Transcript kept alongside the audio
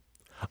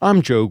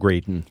I'm Joe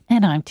Graydon.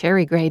 And I'm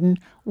Terry Graydon.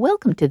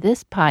 Welcome to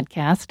this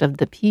podcast of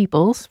the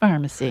People's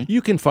Pharmacy.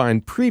 You can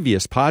find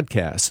previous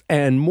podcasts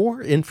and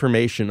more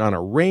information on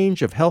a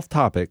range of health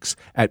topics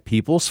at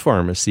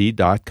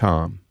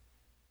peoplespharmacy.com.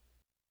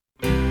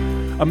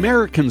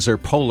 Americans are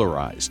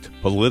polarized,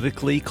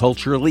 politically,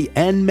 culturally,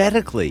 and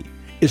medically.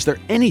 Is there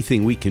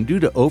anything we can do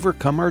to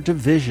overcome our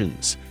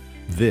divisions?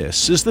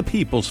 This is the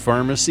People's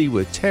Pharmacy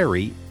with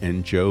Terry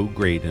and Joe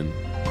Graydon.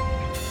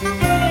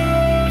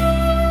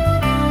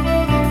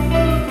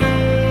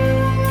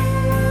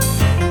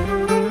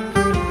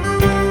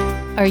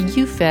 Are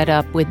you fed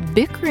up with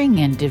bickering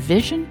and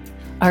division?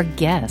 Our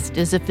guest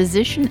is a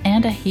physician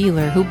and a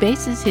healer who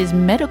bases his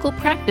medical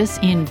practice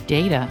in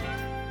data.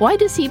 Why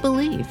does he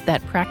believe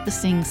that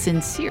practicing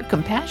sincere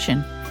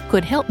compassion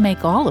could help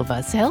make all of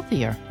us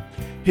healthier?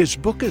 His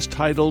book is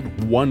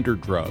titled Wonder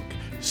Drug: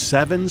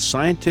 7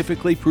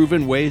 Scientifically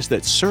Proven Ways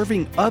That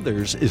Serving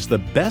Others is the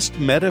Best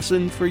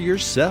Medicine for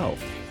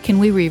Yourself. Can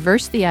we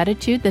reverse the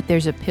attitude that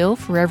there's a pill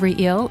for every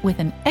ill with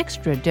an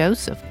extra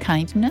dose of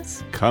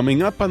kindness?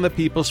 Coming up on the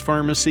People's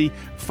Pharmacy,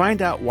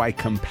 find out why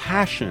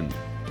compassion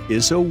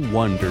is a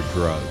wonder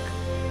drug.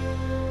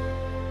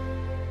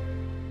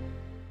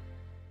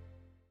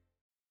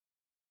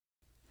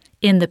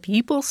 In the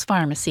People's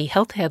Pharmacy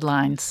Health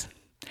Headlines.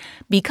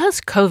 Because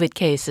COVID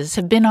cases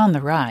have been on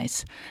the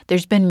rise,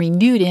 there's been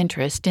renewed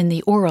interest in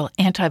the oral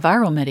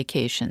antiviral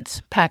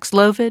medications,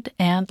 Paxlovid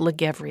and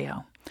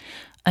Lagevrio.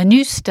 A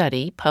new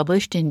study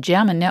published in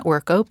JAMA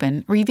Network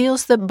Open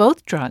reveals that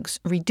both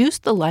drugs reduce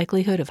the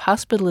likelihood of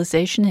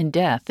hospitalization and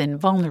death in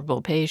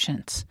vulnerable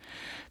patients.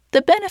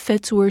 The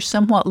benefits were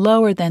somewhat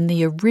lower than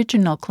the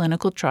original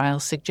clinical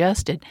trials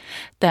suggested.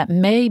 That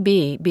may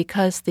be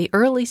because the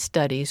early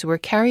studies were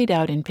carried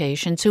out in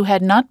patients who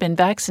had not been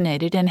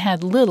vaccinated and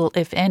had little,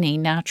 if any,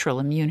 natural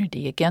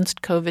immunity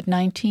against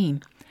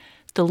COVID-19.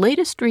 The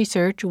latest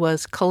research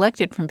was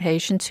collected from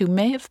patients who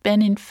may have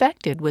been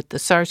infected with the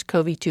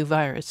SARS-CoV-2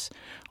 virus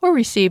or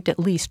received at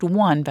least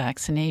one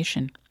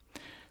vaccination.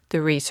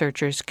 The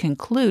researchers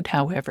conclude,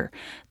 however,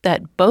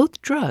 that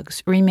both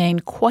drugs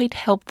remain quite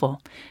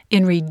helpful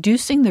in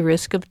reducing the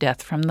risk of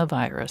death from the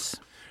virus.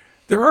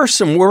 There are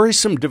some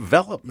worrisome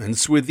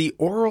developments with the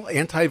oral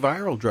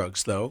antiviral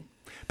drugs, though.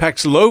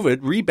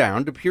 Paxlovid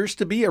rebound appears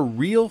to be a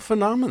real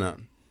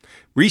phenomenon.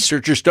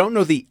 Researchers don't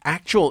know the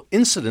actual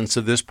incidence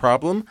of this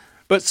problem,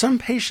 but some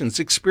patients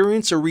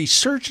experience a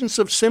resurgence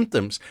of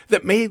symptoms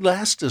that may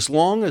last as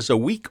long as a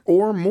week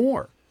or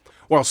more.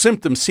 While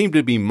symptoms seem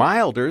to be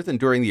milder than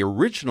during the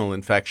original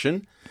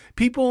infection,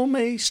 people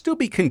may still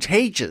be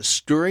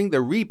contagious during the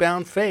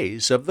rebound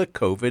phase of the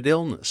COVID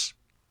illness.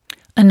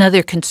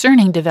 Another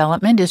concerning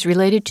development is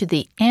related to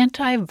the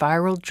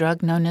antiviral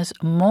drug known as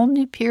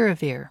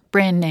molnupiravir,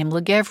 brand name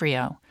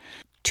Lagevrio.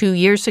 2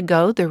 years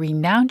ago, the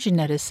renowned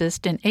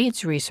geneticist and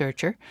AIDS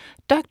researcher,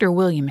 Dr.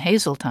 William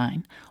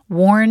Hazeltine,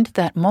 warned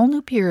that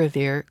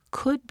molnupiravir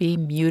could be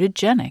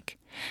mutagenic.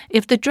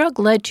 If the drug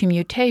led to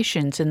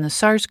mutations in the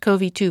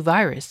SARS-CoV-2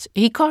 virus,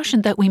 he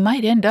cautioned that we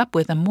might end up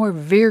with a more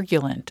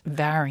virulent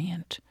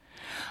variant.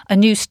 A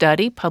new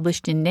study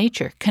published in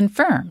Nature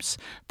confirms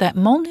that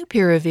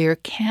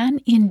molnupiravir can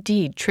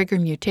indeed trigger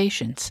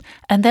mutations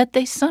and that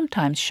they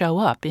sometimes show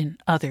up in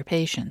other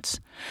patients.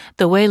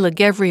 The way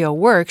Lagevrio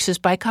works is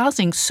by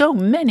causing so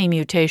many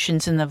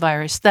mutations in the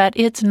virus that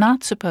it's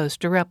not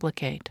supposed to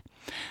replicate.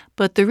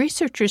 But the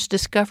researchers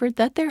discovered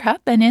that there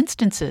have been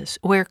instances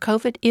where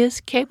COVID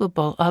is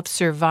capable of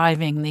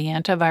surviving the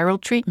antiviral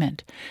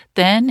treatment.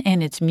 Then,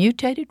 in its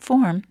mutated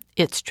form,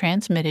 it's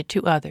transmitted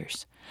to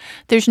others.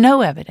 There's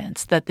no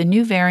evidence that the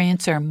new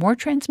variants are more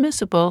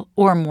transmissible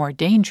or more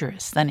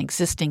dangerous than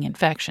existing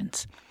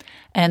infections.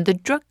 And the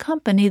drug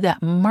company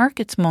that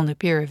markets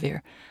molnupiravir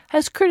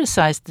has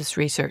criticized this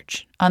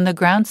research on the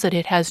grounds that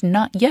it has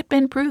not yet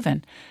been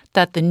proven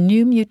that the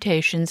new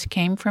mutations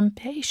came from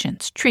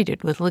patients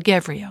treated with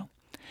Lagevrio.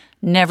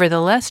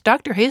 Nevertheless,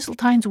 Dr.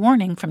 Hazeltine's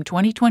warning from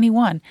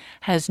 2021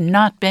 has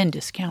not been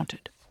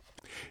discounted.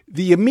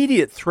 The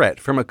immediate threat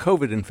from a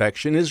COVID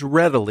infection is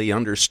readily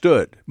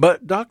understood,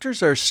 but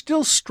doctors are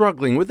still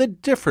struggling with a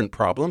different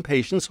problem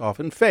patients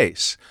often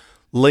face: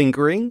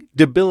 lingering,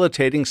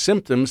 debilitating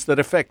symptoms that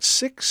affect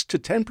 6 to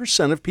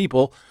 10% of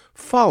people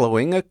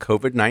following a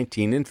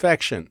COVID-19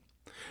 infection.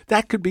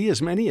 That could be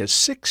as many as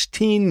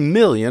 16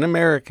 million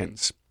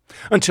Americans.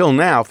 Until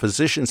now,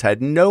 physicians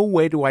had no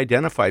way to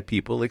identify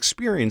people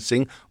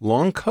experiencing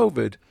long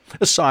COVID,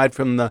 aside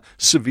from the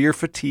severe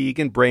fatigue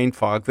and brain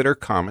fog that are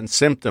common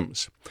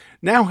symptoms.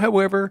 Now,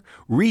 however,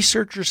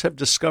 researchers have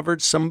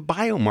discovered some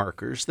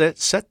biomarkers that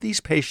set these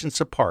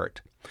patients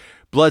apart.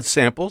 Blood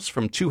samples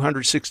from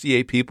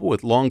 268 people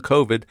with long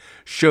COVID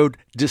showed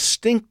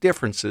distinct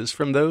differences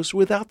from those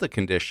without the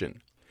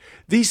condition.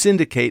 These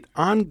indicate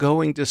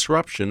ongoing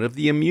disruption of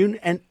the immune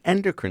and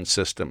endocrine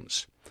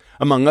systems.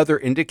 Among other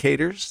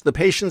indicators, the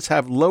patients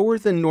have lower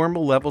than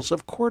normal levels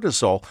of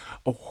cortisol,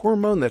 a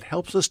hormone that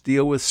helps us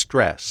deal with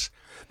stress.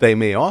 They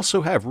may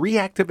also have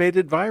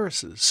reactivated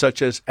viruses,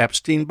 such as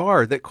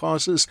Epstein-Barr, that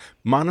causes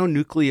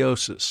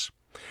mononucleosis.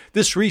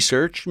 This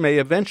research may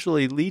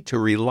eventually lead to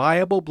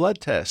reliable blood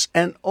tests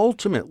and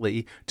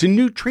ultimately to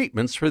new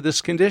treatments for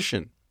this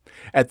condition.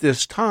 At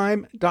this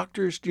time,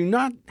 doctors do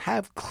not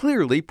have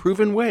clearly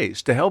proven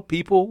ways to help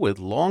people with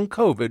long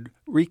COVID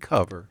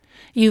recover.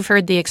 You've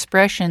heard the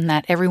expression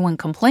that everyone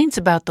complains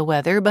about the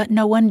weather, but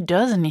no one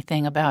does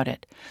anything about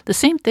it. The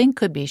same thing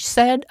could be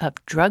said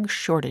of drug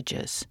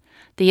shortages.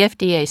 The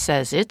FDA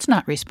says it's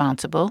not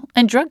responsible,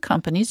 and drug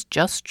companies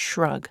just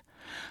shrug.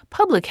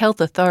 Public health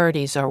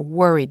authorities are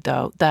worried,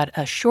 though, that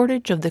a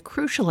shortage of the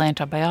crucial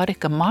antibiotic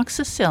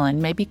amoxicillin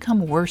may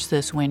become worse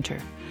this winter.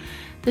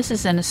 This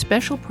is an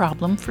especial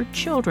problem for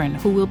children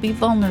who will be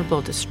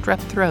vulnerable to strep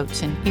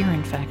throats and ear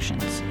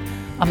infections.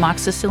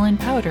 Amoxicillin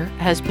powder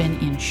has been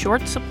in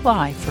short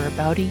supply for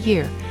about a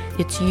year.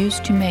 It's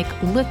used to make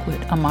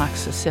liquid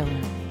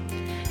amoxicillin.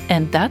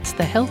 And that's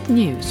the health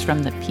news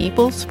from the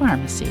People's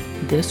Pharmacy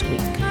this week.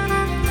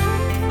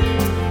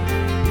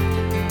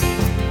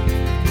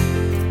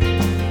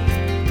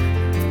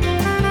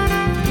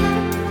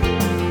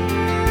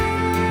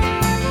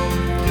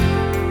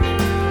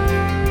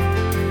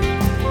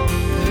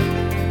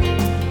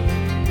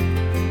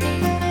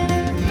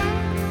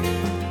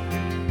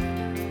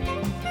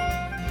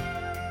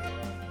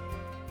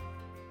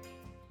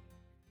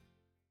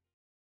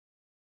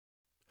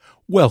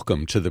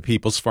 Welcome to the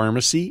People's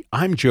Pharmacy.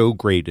 I'm Joe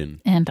Graydon.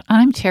 And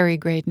I'm Terry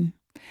Graydon.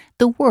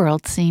 The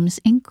world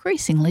seems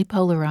increasingly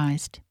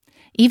polarized.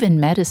 Even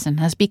medicine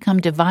has become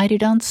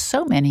divided on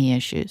so many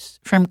issues,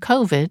 from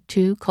COVID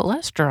to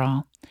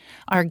cholesterol.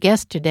 Our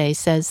guest today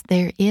says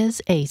there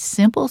is a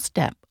simple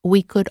step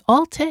we could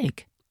all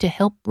take to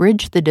help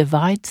bridge the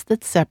divides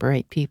that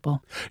separate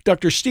people.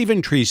 Dr.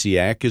 Stephen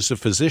Trzeciak is a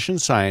physician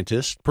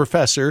scientist,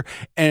 professor,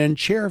 and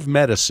chair of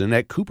medicine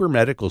at Cooper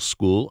Medical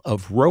School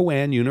of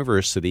Rowan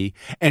University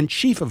and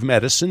chief of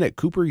medicine at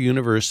Cooper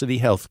University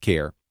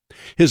Healthcare.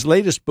 His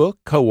latest book,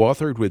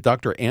 co-authored with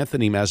Dr.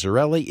 Anthony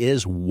Mazzarelli,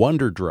 is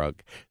Wonder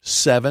Drug: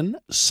 7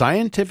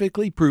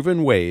 Scientifically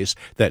Proven Ways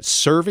That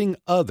Serving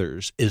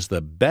Others is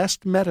the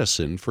Best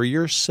Medicine for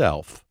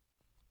Yourself.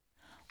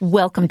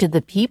 Welcome to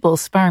the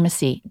People's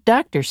Pharmacy,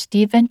 Dr.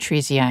 Stephen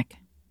Trzeciak.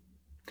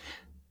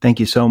 Thank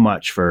you so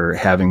much for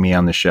having me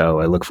on the show.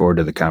 I look forward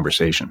to the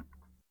conversation.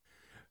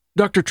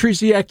 Dr.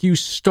 Trzeciak, you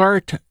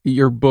start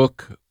your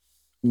book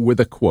with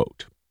a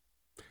quote.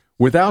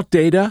 "Without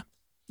data,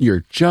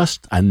 you're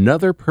just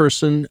another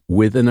person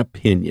with an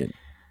opinion."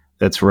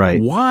 That's right.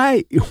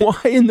 Why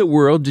in the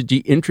world did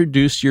you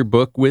introduce your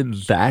book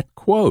with that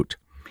quote?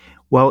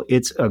 Well,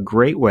 it's a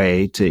great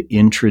way to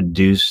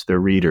introduce the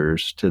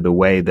readers to the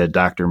way that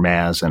Dr.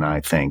 Maz and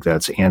I think.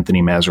 That's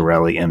Anthony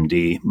Mazzarelli,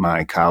 MD,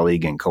 my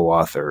colleague and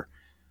co-author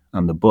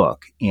on the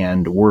book.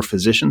 And we're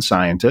physician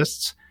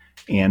scientists,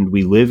 and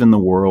we live in the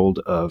world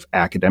of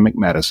academic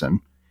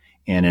medicine.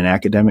 And in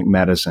academic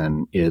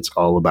medicine, it's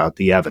all about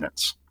the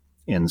evidence.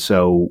 And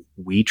so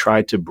we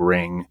try to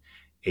bring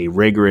a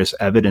rigorous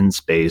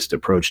evidence-based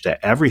approach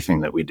to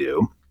everything that we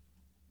do,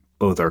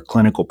 both our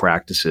clinical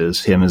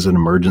practices, him as an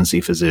emergency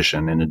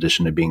physician, in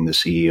addition to being the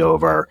CEO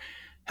of our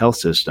health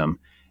system.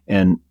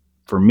 And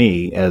for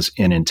me, as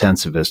an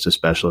intensivist, a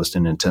specialist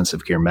in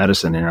intensive care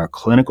medicine, in our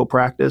clinical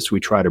practice, we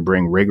try to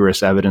bring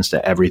rigorous evidence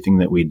to everything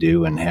that we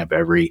do and have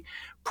every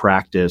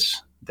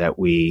practice that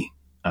we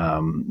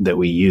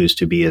use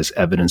to be as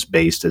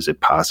evidence-based as it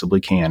possibly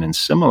can. And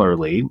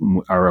similarly,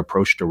 our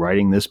approach to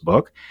writing this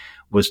book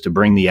was to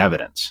bring the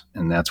evidence,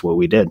 and that's what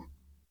we did.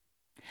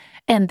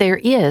 And there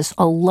is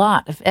a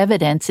lot of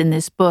evidence in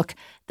this book.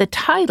 The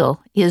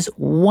title is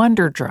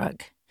Wonder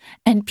Drug.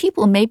 And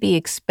people may be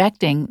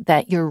expecting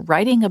that you're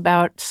writing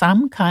about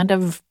some kind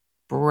of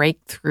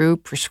breakthrough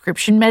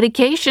prescription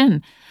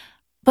medication.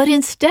 But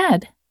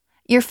instead,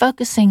 you're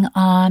focusing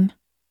on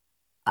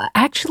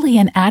actually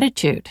an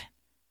attitude,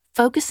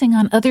 focusing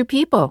on other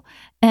people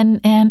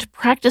and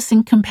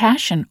practicing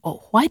compassion.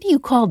 Why do you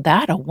call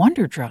that a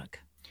wonder drug?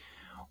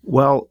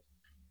 Well,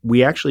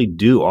 we actually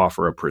do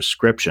offer a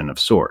prescription of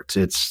sorts.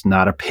 It's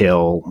not a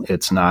pill.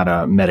 It's not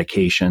a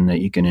medication that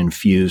you can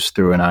infuse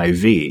through an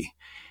IV.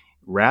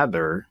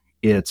 Rather,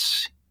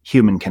 it's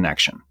human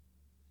connection.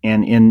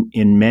 And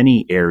in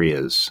many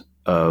areas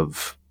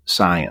of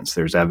science,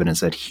 there's evidence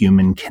that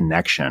human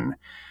connection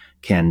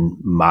can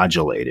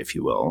modulate, if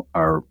you will,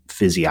 our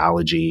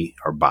physiology,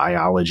 our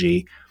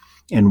biology.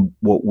 And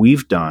what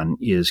we've done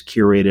is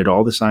curated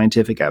all the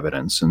scientific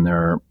evidence. And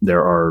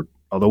there are,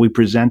 although we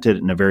present it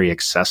in a very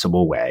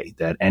accessible way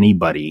that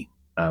anybody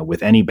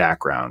with any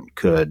background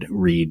could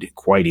read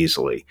quite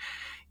easily,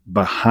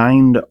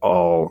 behind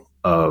all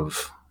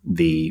of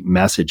the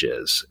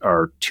messages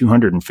are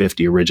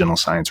 250 original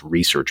science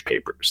research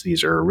papers.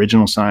 These are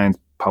original science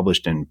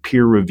published in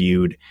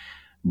peer-reviewed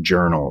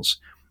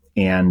journals.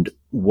 And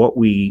what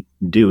we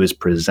do is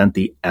present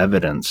the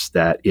evidence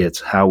that it's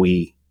how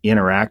we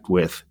interact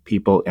with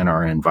people in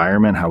our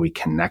environment, how we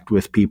connect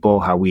with people,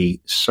 how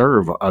we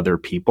serve other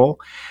people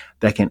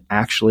that can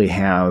actually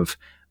have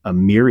a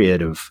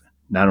myriad of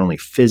not only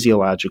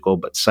physiological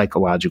but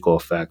psychological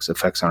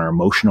effects on our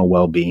emotional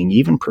well-being,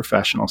 even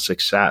professional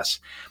success.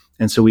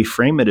 And so we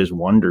frame it as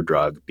wonder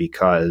drug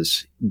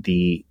because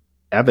the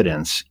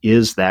evidence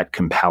is that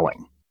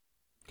compelling.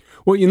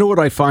 Well, you know what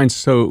I find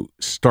so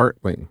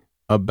startling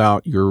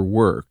about your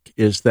work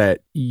is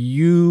that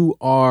you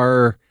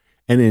are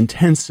an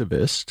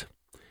intensivist.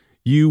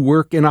 You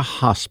work in a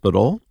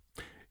hospital.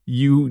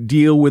 You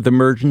deal with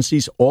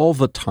emergencies all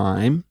the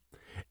time.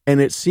 And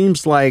it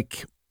seems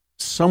like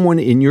someone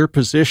in your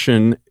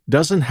position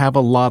doesn't have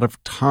a lot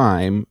of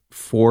time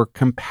for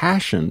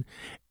compassion.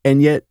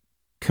 And yet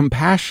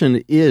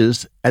compassion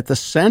is at the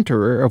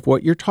center of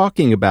what you're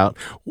talking about.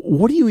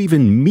 What do you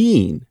even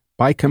mean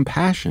by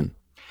compassion?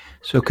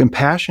 So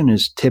compassion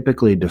is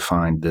typically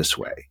defined this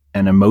way: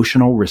 an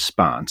emotional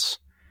response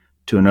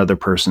to another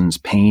person's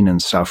pain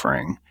and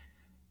suffering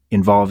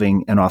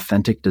involving an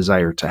authentic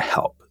desire to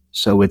help.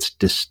 So it's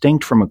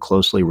distinct from a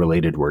closely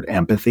related word,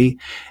 empathy.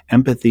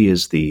 Empathy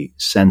is the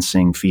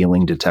sensing,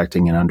 feeling,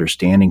 detecting, and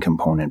understanding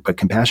component, but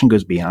compassion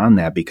goes beyond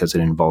that because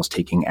it involves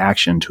taking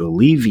action to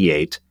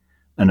alleviate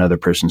another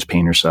person's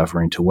pain or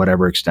suffering to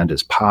whatever extent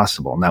is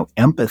possible. Now,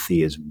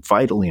 empathy is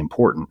vitally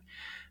important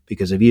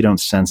because if you don't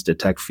sense,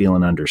 detect, feel,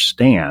 and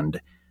understand,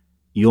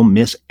 you'll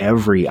miss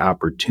every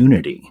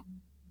opportunity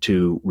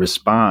to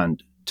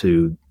respond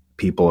to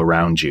people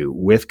around you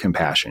with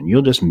compassion.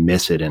 You'll just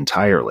miss it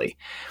entirely.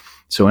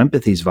 So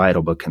empathy is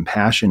vital, but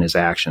compassion is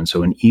action.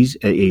 So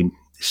a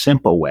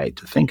simple way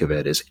to think of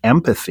it is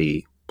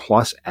empathy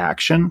plus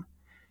action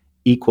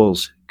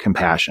equals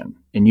compassion.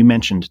 And you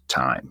mentioned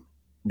time.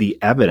 The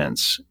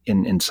evidence,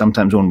 and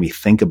sometimes when we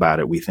think about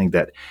it, we think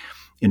that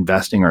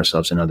investing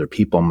ourselves in other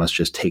people must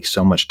just take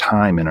so much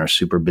time in our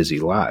super busy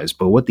lives.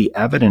 But what the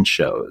evidence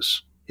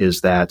shows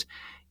is that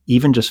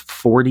even just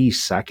 40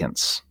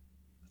 seconds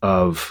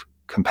of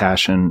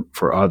compassion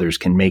for others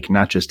can make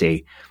not just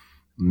a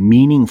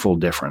meaningful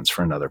difference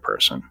for another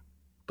person,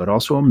 but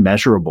also a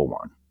measurable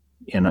one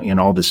in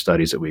all the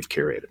studies that we've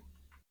curated.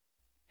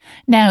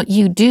 Now,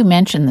 you do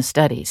mention the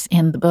studies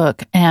in the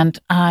book, and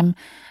I'm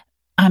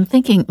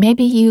thinking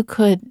maybe you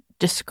could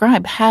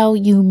describe how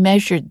you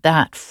measured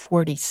that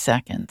 40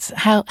 seconds,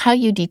 how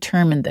you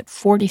determined that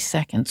 40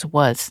 seconds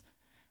was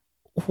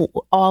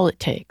all it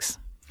takes.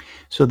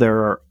 So there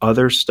are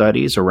other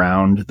studies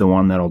around the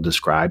one that I'll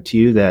describe to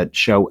you that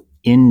show,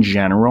 in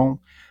general,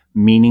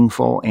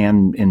 meaningful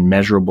and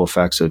measurable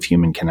effects of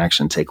human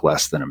connection take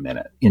less than a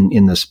minute.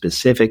 In the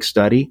specific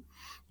study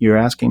you're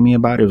asking me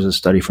about, it was a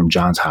study from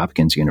Johns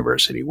Hopkins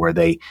University where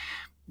they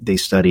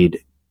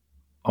studied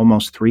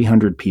almost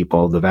 300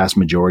 people, the vast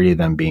majority of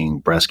them being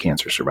breast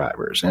cancer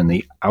survivors. And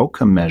the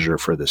outcome measure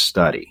for the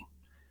study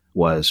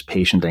was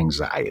patient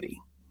anxiety.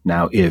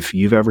 Now, if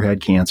you've ever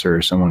had cancer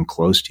or someone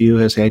close to you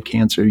has had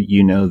cancer,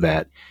 you know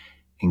that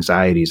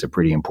anxiety is a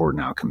pretty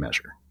important outcome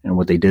measure. And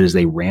what they did is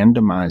they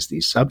randomized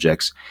these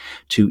subjects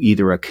to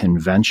either a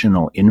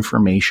conventional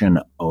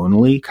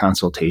information-only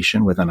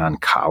consultation with an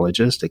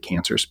oncologist, a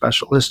cancer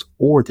specialist,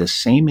 or the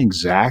same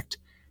exact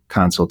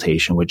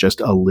consultation with just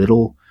a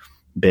little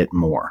bit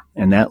more.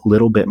 And that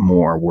little bit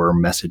more were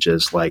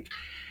messages like,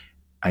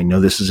 I know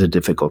this is a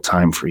difficult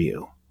time for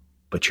you,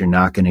 but you're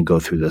not going to go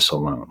through this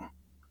alone.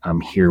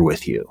 I'm here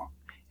with you.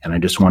 And I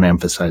just want to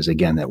emphasize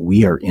again that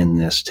we are in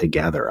this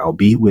together. I'll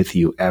be with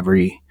you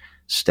every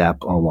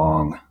step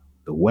along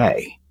the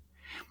way.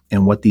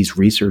 And what these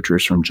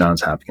researchers from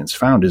Johns Hopkins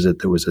found is that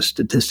there was a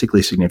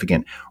statistically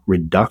significant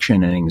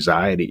reduction in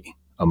anxiety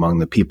among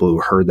the people who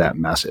heard that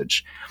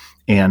message.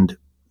 And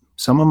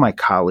some of my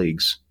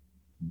colleagues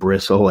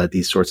bristle at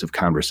these sorts of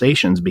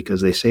conversations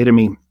because they say to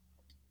me,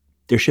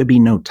 there should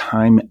be no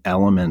time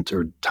element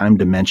or time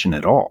dimension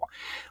at all.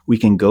 We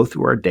can go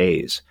through our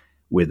days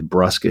with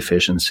brusque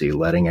efficiency,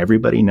 letting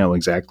everybody know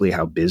exactly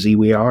how busy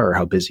we are or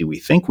how busy we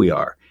think we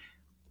are.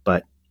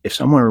 But if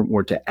someone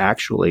were to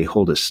actually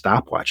hold a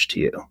stopwatch to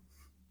you,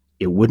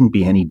 it wouldn't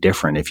be any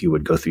different if you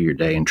would go through your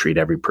day and treat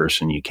every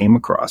person you came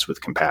across with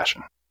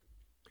compassion.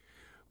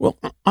 Well,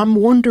 I'm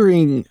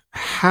wondering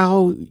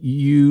how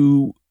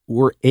you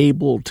were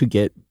able to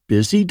get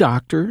busy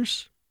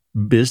doctors,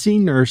 busy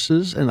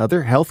nurses, and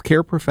other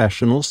healthcare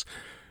professionals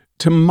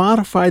to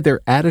modify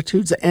their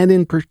attitudes and,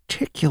 in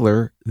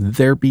particular,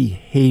 their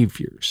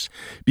behaviors.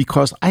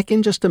 Because I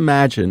can just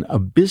imagine a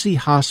busy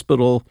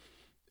hospital,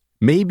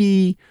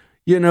 maybe,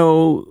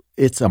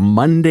 it's a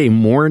Monday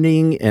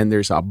morning and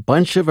there's a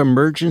bunch of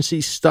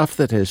emergency stuff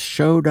that has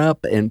showed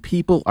up and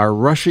people are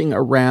rushing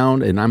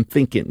around, and I'm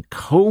thinking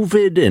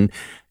COVID and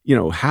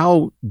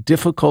how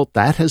difficult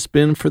that has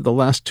been for the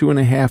last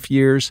 2.5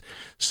 years.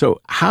 So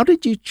how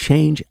did you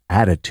change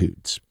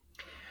attitudes?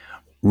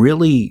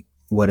 Really,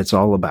 what it's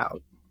all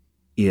about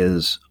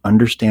is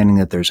understanding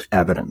that there's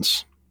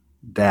evidence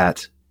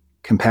that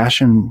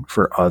compassion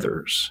for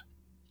others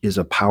is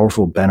a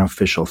powerful,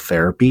 beneficial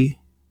therapy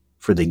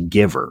for the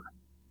giver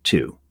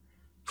too.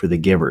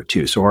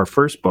 So our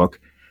first book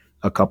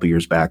a couple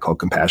years back called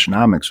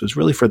Compassionomics was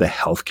really for the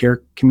healthcare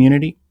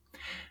community.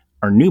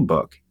 Our new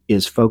book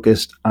is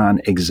focused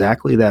on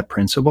exactly that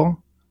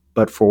principle,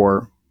 but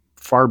for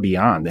far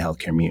beyond the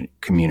healthcare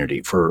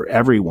community, for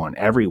everyone,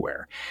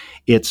 everywhere.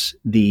 It's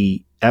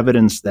the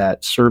evidence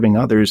that serving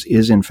others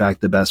is in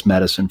fact the best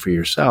medicine for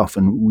yourself.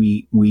 And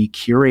we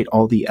curate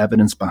all the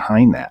evidence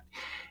behind that.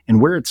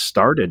 And where it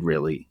started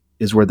really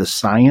is where the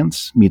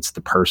science meets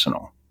the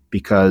personal.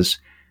 Because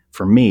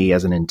for me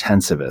as an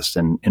intensivist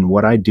and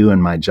what I do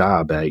in my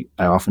job, I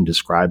often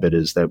describe it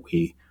as that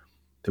we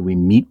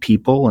meet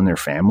people and their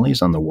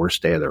families on the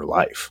worst day of their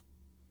life.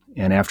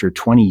 And after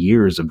 20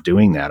 years of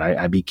doing that,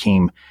 I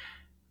became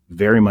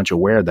very much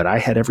aware that I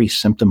had every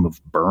symptom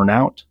of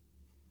burnout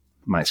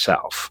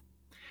myself.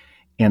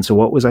 And so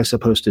what was I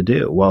supposed to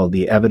do? Well,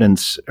 the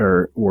evidence,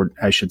 or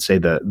I should say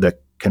the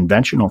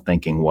conventional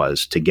thinking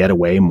was to get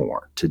away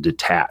more, to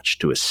detach,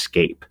 to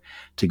escape,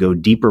 to go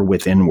deeper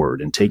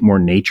withinward and take more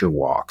nature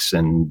walks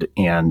and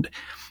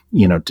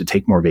to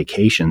take more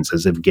vacations,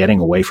 as if getting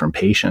away from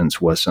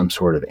patients was some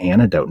sort of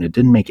antidote. And it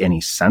didn't make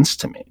any sense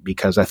to me,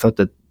 because I thought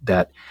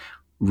that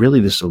really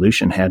the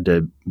solution had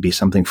to be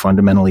something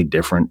fundamentally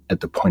different at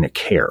the point of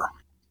care.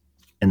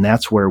 And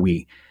that's where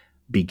we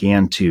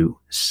began to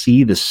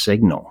see the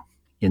signal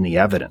in the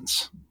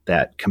evidence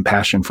that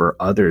compassion for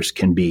others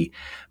can be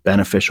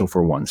beneficial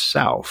for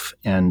oneself.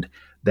 And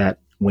that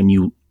when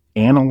you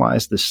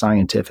analyze the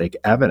scientific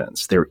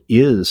evidence, there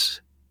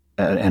is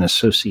an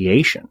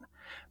association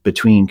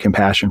between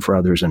compassion for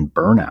others and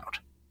burnout.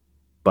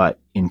 But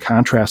in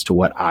contrast to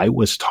what I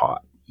was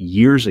taught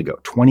years ago,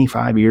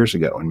 25 years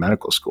ago in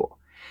medical school,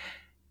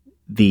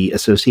 the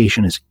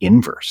association is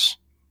inverse.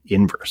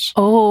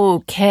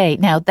 Okay.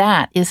 Now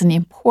that is an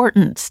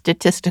important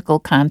statistical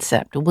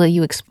concept. Will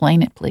you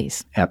explain it,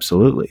 please?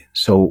 Absolutely.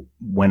 So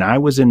when I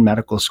was in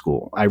medical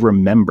school, I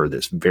remember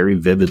this very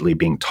vividly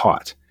being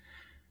taught.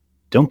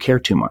 Don't care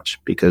too much,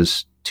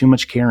 because too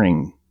much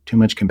caring, too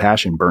much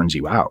compassion burns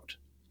you out.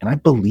 And I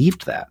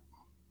believed that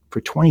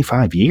for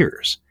 25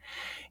 years.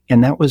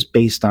 And that was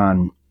based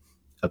on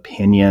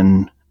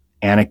opinion,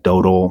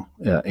 anecdotal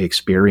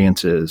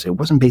experiences. It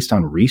wasn't based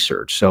on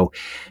research. So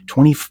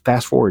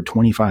fast forward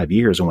 25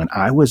 years, and when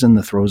I was in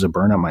the throes of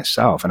burnout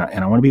myself, and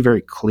I want to be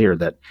very clear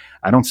that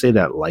I don't say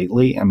that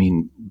lightly. I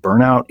mean,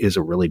 burnout is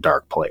a really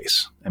dark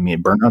place. I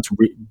mean, burnout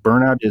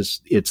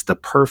it's the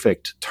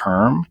perfect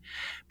term,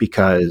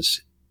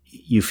 because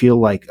you feel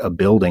like a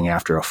building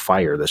after a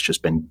fire that's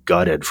just been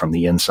gutted from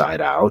the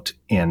inside out,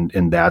 and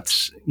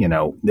that's,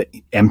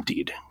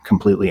 emptied,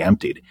 completely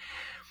emptied.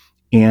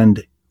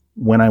 And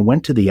when I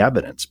went to the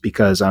evidence,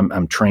 because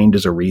I'm trained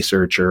as a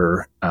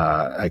researcher,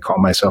 I call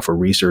myself a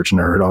research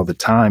nerd all the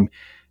time.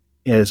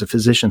 As a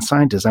physician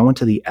scientist, I went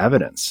to the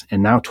evidence,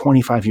 and now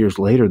 25 years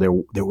later,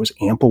 there was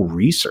ample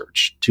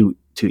research to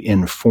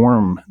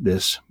inform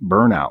this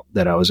burnout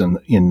that I was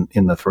in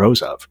the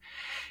throes of.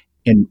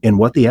 And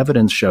what the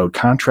evidence showed,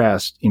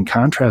 in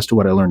contrast to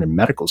what I learned in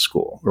medical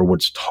school or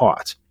what's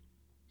taught,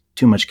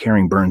 too much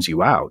caring burns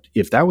you out.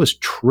 If that was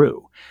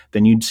true,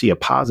 then you'd see a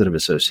positive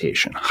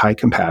association: high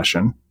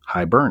compassion,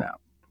 high burnout;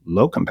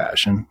 low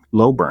compassion,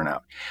 low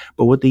burnout.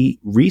 But what the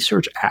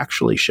research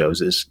actually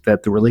shows is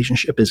that the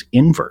relationship is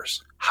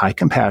inverse: high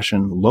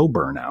compassion, low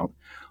burnout;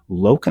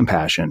 low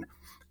compassion,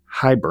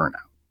 high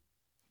burnout.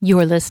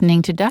 You're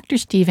listening to Dr.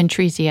 Stephen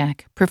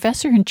Trzeciak,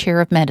 Professor and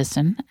Chair of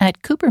Medicine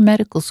at Cooper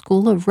Medical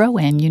School of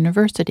Rowan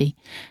University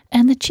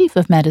and the Chief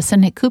of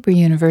Medicine at Cooper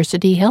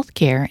University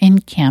Healthcare in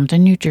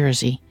Camden, New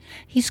Jersey.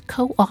 He's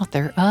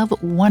co-author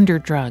of Wonder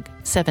Drug,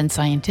 7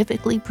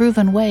 scientifically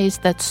proven ways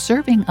that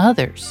serving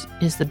others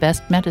is the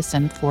best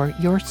medicine for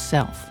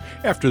yourself.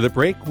 After the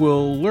break,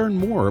 we'll learn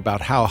more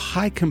about how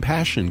high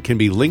compassion can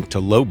be linked to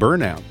low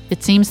burnout.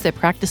 It seems that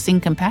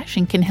practicing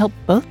compassion can help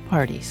both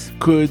parties.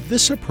 Could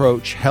this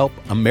approach help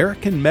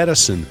American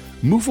medicine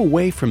move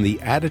away from the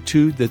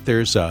attitude that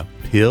there's a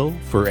pill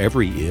for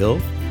every ill?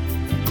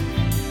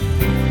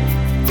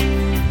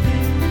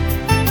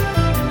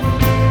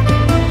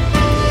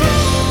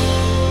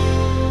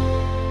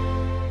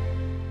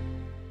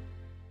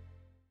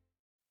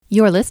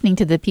 You're listening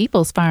to The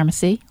People's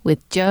Pharmacy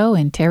with Joe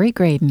and Terry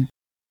Graydon.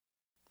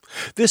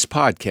 This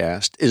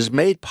podcast is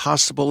made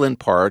possible in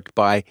part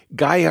by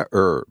Gaia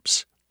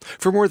Herbs.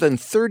 For more than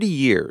 30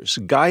 years,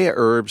 Gaia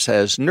Herbs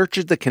has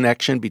nurtured the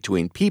connection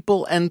between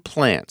people and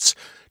plants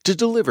to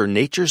deliver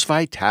nature's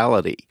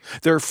vitality.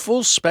 Their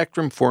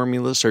full-spectrum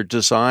formulas are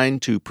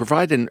designed to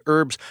provide an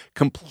herb's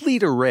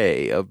complete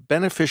array of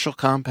beneficial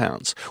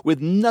compounds with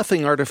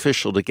nothing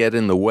artificial to get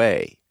in the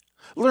way.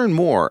 Learn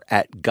more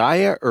at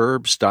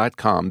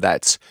GaiaHerbs.com.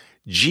 That's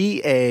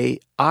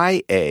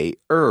GAIA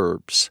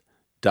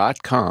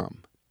Herbs.com.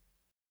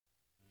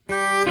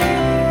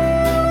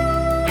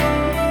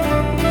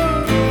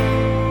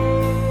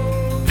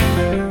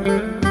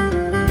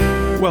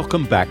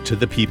 Welcome back to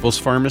The People's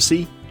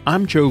Pharmacy.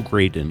 I'm Joe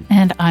Graydon.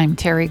 And I'm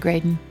Terry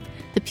Graydon.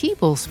 The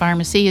People's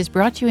Pharmacy is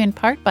brought to you in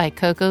part by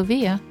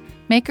cUvJmY,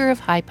 maker of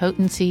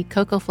high-potency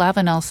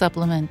cocoflavanol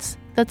supplements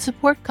that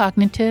support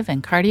cognitive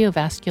and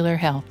cardiovascular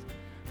health.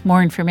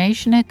 More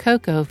information at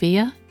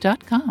cocovia.com.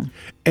 WGyqh.com.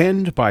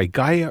 And by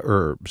Gaia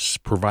Herbs,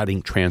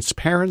 providing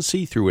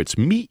transparency through its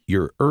Meet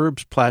Your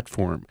Herbs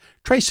platform,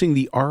 tracing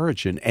the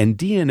origin and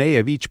DNA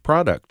of each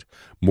product.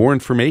 More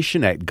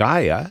information at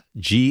Gaia,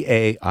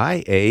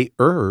 G-A-I-A,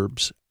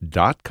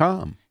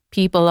 herbs.com.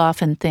 People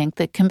often think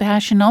that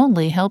compassion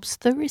only helps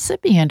the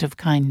recipient of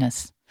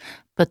kindness.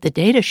 But the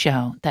data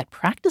show that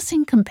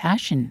practicing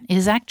compassion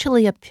is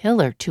actually a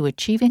pillar to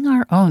achieving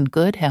our own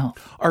good health.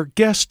 Our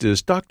guest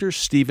is Dr.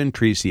 Stephen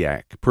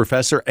Trzeciak,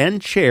 professor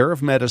and chair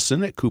of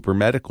medicine at Cooper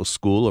Medical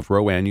School of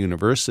Rowan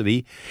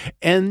University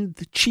and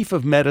the chief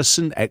of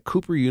medicine at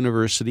Cooper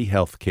University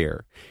Healthcare.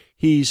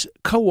 He's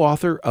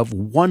co-author of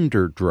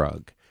Wonder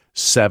Drug,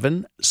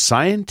 7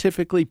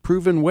 scientifically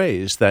proven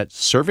ways that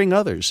serving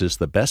others is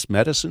the best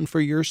medicine for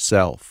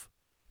yourself.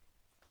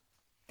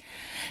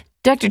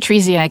 Dr.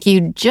 Trzeciak,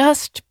 you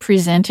just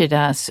presented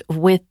us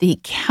with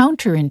the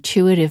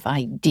counterintuitive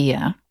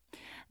idea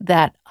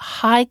that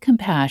high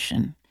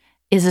compassion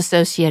is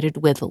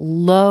associated with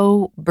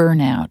low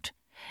burnout.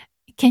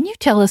 Can you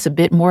tell us a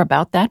bit more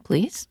about that,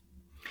 please?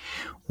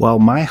 Well,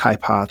 my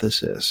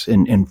hypothesis,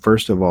 and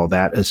first of all,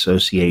 that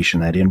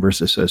association, that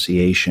inverse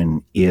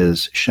association,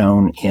 is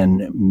shown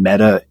in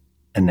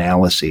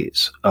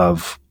meta-analyses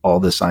of all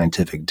the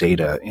scientific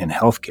data in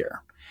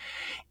healthcare.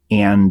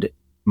 And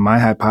my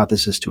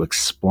hypothesis to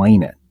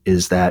explain it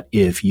is that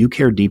if you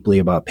care deeply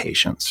about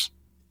patients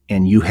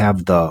and you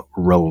have the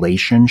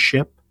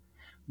relationship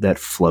that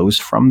flows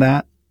from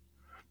that,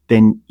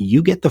 then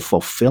you get the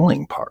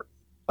fulfilling part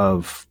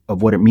of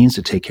what it means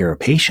to take care of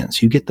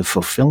patients. You get the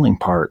fulfilling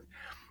part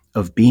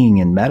of being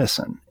in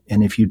medicine.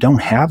 And if you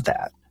don't have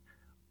that,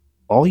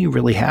 all you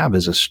really have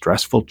is a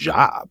stressful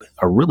job,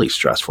 a really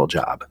stressful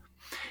job.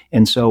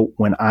 And so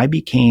when I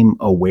became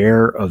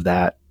aware of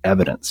that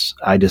evidence,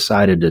 I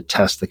decided to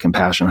test the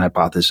compassion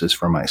hypothesis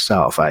for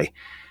myself. I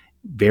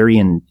very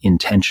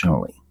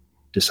intentionally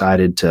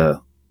decided to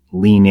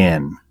lean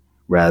in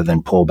rather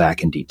than pull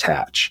back and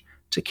detach,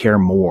 to care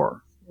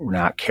more,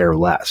 not care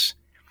less.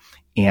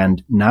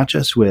 And not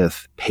just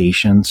with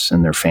patients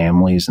and their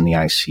families in the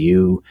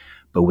ICU,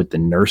 but with the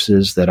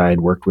nurses that I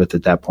had worked with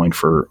at that point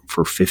for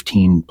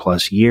 15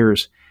 plus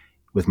years,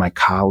 with my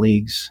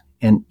colleagues,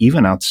 and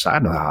even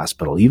outside of the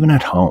hospital, even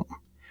at home.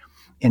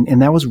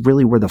 And that was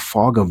really where the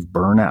fog of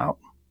burnout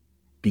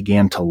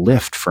began to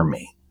lift for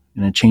me,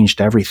 and it changed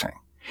everything.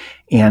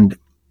 And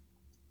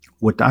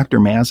what Dr.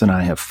 Maz and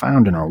I have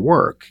found in our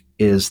work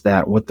is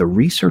that what the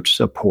research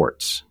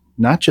supports,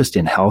 not just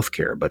in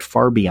healthcare, but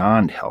far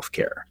beyond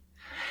healthcare,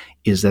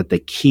 is that the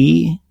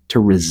key to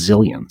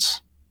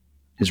resilience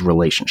is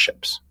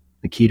relationships.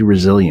 The key to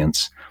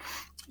resilience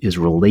is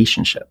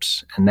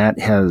relationships. And that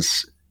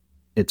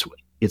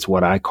it's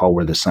what I call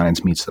where the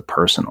science meets the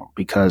personal,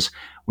 because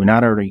we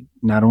not only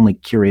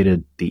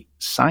curated the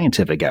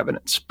scientific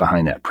evidence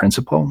behind that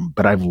principle,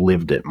 but I've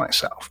lived it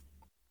myself.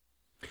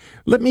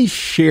 Let me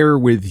share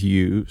with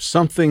you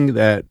something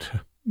that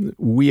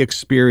we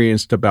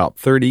experienced about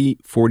 30,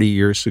 40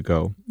 years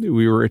ago.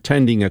 We were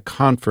attending a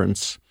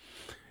conference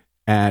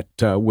at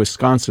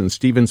Wisconsin,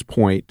 Stevens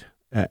Point,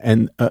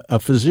 and a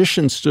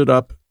physician stood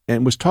up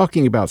and was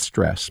talking about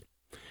stress.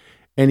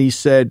 And he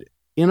said,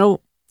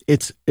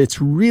 it's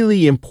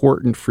really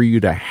important for you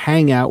to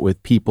hang out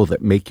with people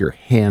that make your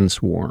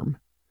hands warm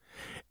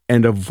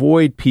and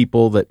avoid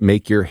people that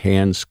make your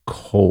hands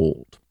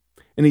cold.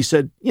 And he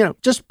said,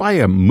 just buy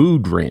a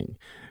mood ring,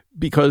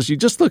 because you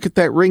just look at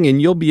that ring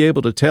and you'll be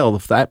able to tell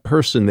if that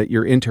person that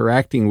you're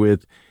interacting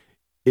with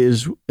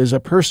is a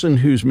person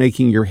who's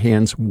making your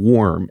hands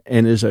warm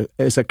and is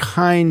a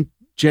kind,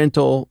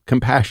 gentle,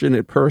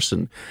 compassionate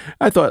person.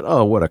 I thought,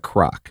 oh, what a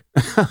crock.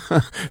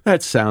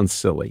 That sounds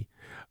silly.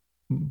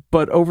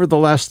 But over the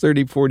last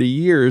 30, 40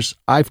 years,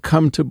 I've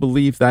come to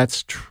believe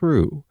that's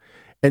true.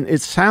 And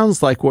it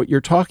sounds like what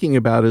you're talking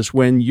about is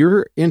when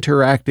you're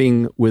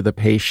interacting with a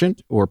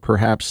patient or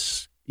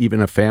perhaps even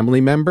a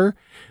family member,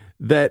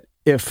 that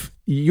if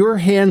your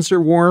hands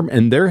are warm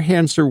and their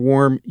hands are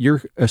warm,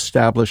 you're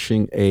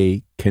establishing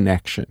a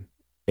connection,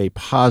 a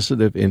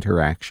positive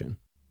interaction.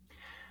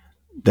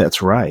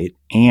 That's right.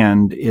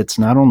 And it's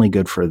not only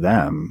good for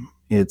them,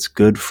 it's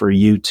good for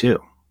you too.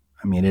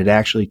 I mean, it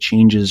actually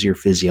changes your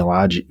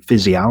physiology.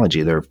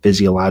 There are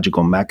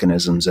physiological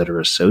mechanisms that are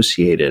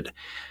associated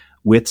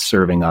with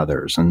serving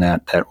others, and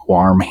that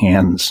warm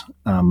hands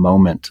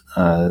moment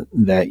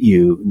that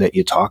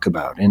you talk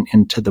about.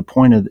 And to the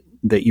point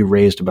that you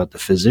raised about the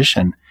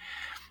physician,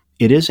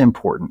 it is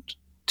important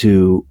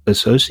to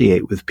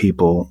associate with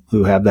people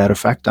who have that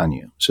effect on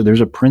you. So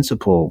there's a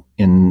principle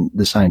in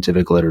the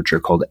scientific literature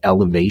called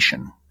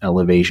elevation.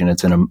 Elevation,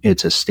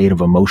 it's a state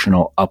of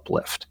emotional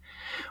uplift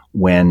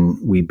when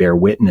we bear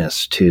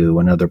witness to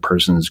another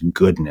person's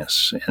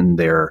goodness and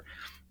their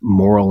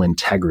moral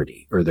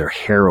integrity or their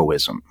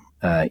heroism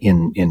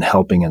in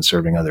helping and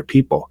serving other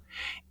people.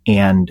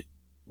 And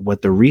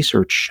what the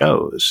research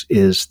shows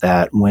is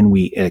that when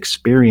we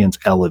experience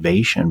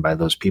elevation by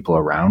those people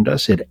around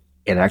us, it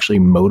actually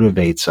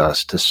motivates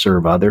us to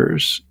serve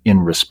others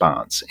in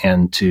response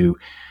and to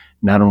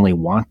not only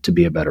want to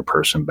be a better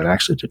person, but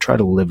actually to try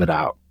to live it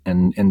out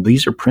And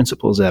these are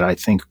principles that I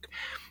think,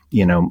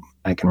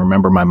 I can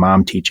remember my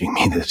mom teaching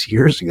me this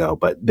years ago,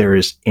 but there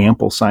is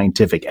ample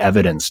scientific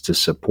evidence to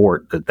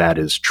support that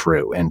is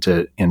true and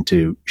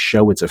to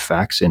show its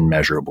effects in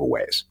measurable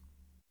ways.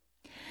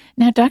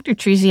 Now, Dr.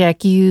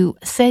 Trzeciak, you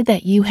say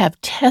that you have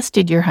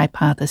tested your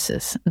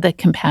hypothesis that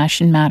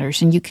compassion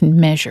matters and you can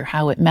measure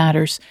how it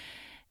matters.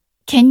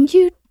 Can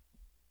you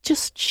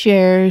just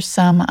share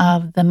some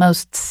of the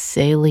most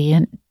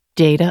salient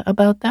data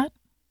about that?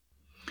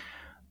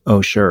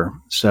 Oh, sure.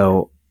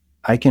 So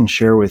I can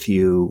share with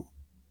you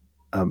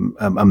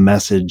a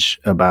message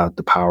about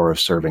the power of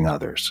serving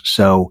others.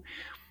 So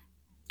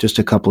just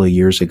a couple of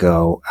years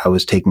ago, I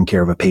was taking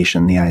care of a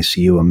patient in the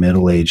ICU, a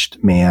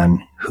middle-aged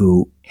man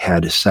who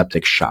had a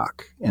septic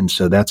shock. And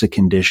so that's a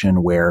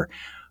condition where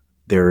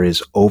there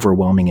is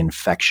overwhelming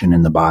infection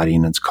in the body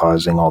and it's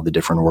causing all the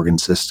different organ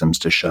systems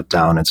to shut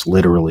down. It's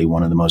literally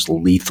one of the most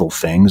lethal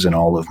things in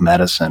all of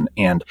medicine.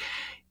 And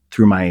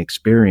through my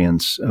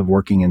experience of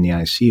working in the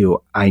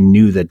ICU, I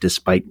knew that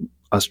despite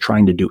us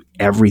trying to do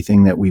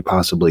everything that we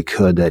possibly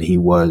could, that he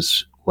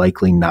was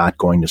likely not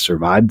going to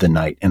survive the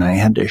night. And I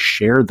had to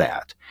share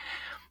that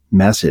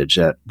message,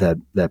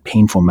 that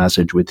painful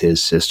message with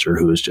his sister,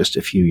 who was just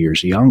a few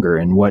years younger.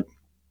 And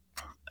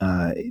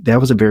that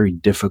was a very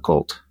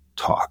difficult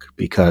talk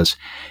because,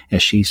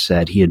 as she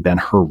said, he had been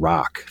her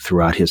rock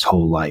throughout his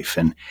whole life.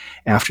 And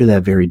after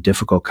that very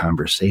difficult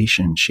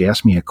conversation, she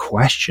asked me a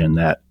question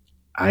that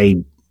I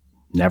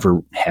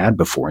never had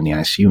before in the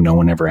ICU. No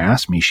one ever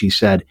asked me. She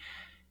said,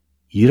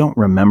 "You don't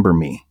remember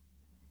me,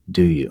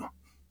 do you?"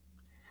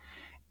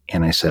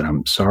 And I said,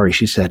 "I'm sorry."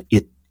 She said,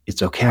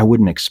 It's okay. I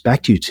wouldn't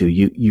expect you to.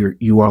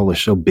 You all are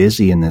so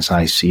busy in this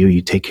ICU.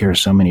 You take care of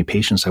so many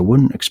patients. I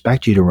wouldn't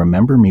expect you to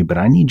remember me, but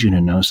I need you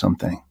to know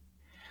something.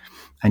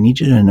 I need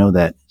you to know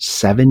that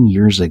 7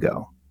 years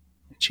ago,"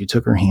 she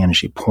took her hand and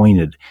she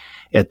pointed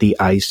at the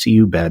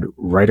ICU bed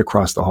right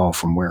across the hall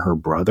from where her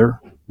brother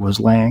was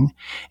laying.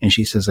 And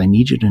she says, "I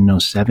need you to know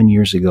 7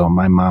 years ago,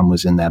 my mom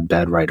was in that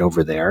bed right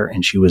over there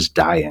and she was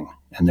dying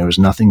and there was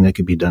nothing that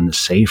could be done to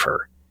save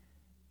her.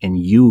 And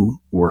you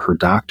were her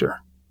doctor.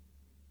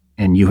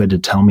 And you had to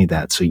tell me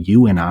that. So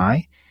you and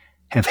I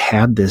have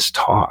had this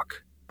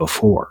talk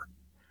before."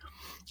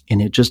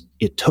 And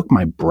it took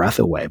my breath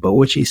away. But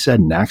what she said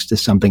next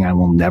is something I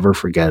will never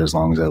forget as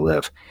long as I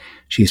live.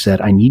 She said,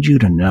 "I need you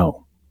to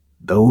know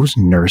those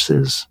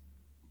nurses,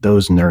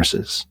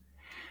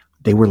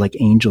 they were like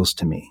angels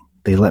to me.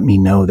 They let me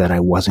know that I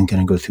wasn't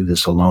going to go through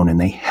this alone. And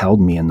they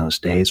held me in those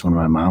days when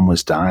my mom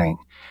was dying.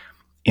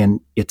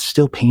 And it's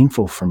still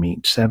painful for me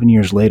 7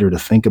 years later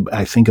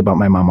I think about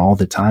my mom all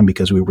the time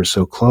because we were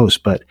so close.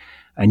 But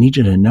I need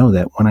you to know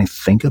that when I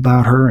think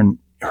about her and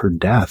her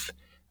death,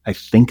 I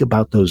think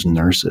about those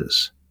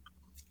nurses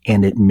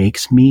and it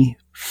makes me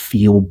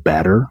feel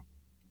better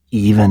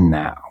even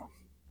now,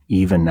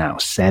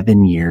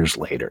 7 years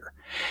later.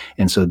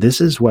 And so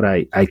this is what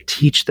I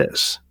teach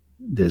this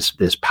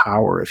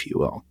power, if you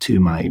will, to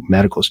my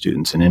medical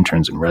students and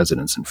interns and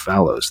residents and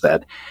fellows,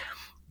 that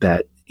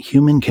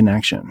human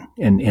connection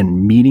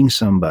and meeting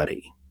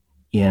somebody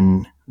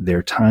in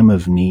their time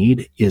of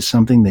need is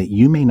something that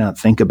you may not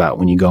think about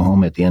when you go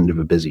home at the end of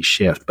a busy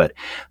shift, but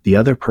the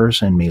other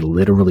person may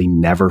literally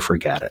never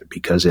forget it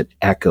because it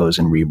echoes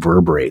and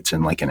reverberates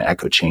in like an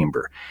echo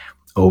chamber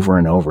over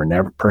and over,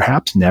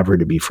 perhaps never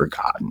to be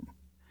forgotten.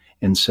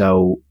 And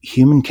so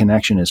human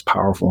connection is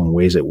powerful in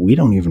ways that we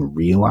don't even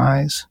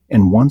realize.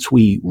 And once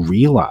we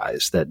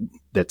realize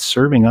that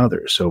serving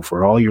others, so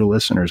for all your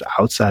listeners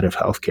outside of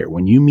healthcare,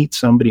 when you meet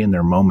somebody in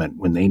their moment,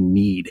 when they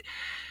need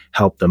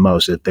help the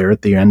most, that they're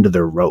at the end of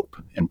their rope,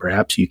 and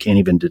perhaps you can't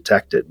even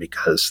detect it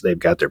because they've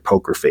got their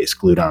poker face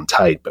glued on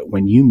tight. But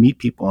when you meet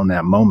people in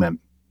that moment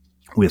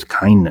with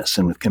kindness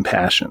and with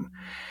compassion,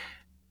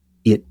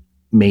 it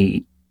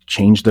may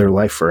change their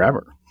life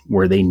forever,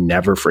 where they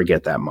never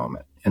forget that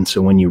moment. And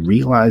so when you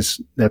realize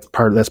that's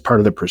part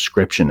of the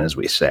prescription, as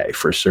we say,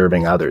 for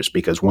serving others,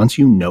 because once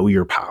you know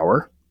your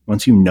power,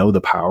 once you know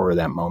the power of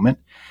that moment,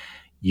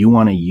 you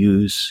want to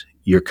use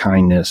your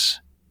kindness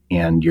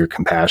and your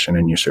compassion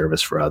and your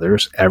service for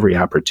others every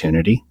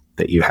opportunity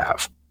that you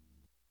have.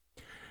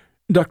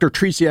 Dr.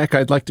 Trzeciak,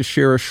 I'd like to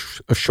share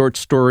a short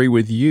story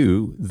with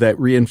you that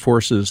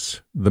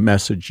reinforces the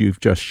message you've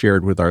just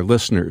shared with our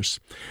listeners.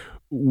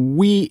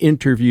 We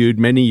interviewed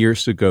many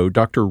years ago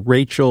Dr.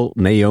 Rachel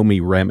Naomi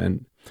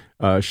Remen.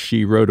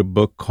 She wrote a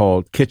book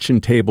called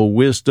Kitchen Table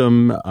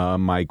Wisdom,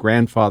 My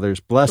Grandfather's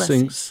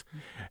Blessings.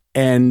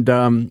 And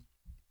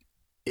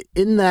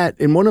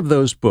in one of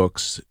those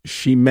books,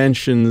 she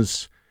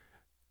mentions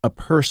a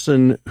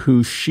person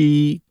who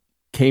she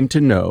came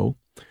to know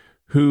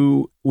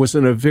who was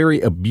in a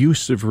very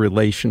abusive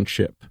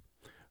relationship.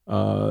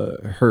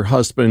 Her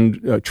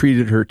husband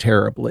treated her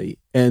terribly,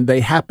 and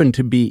they happened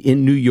to be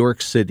in New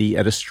York City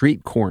at a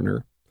street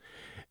corner.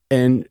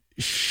 And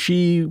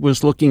she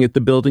was looking at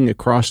the building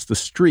across the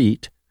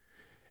street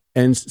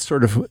and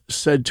sort of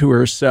said to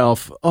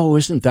herself, "Oh,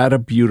 isn't that a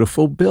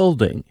beautiful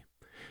building?"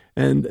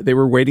 And they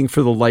were waiting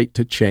for the light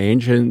to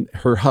change, and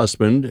her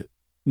husband,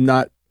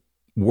 not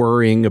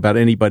worrying about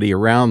anybody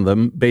around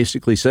them,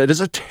 basically said, "It's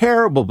a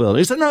terrible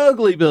building. It's an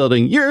ugly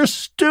building. You're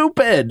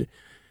stupid."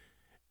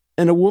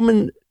 And a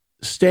woman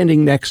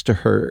standing next to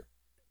her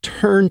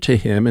turned to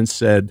him and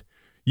said,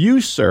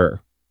 "You, sir,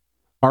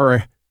 are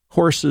a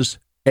horse's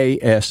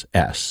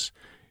ASS.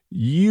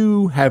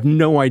 You have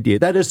no idea.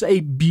 That is a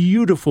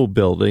beautiful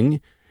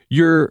building.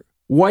 Your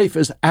wife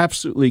is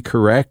absolutely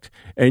correct,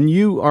 and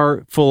you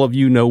are full of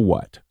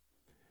you-know-what."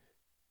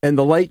 And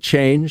the light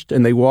changed,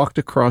 and they walked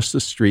across the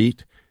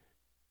street,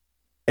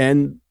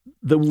 and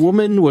the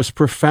woman was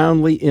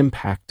profoundly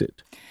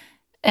impacted.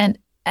 And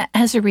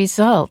as a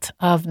result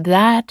of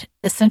that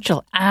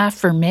essential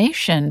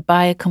affirmation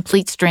by a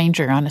complete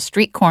stranger on a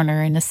street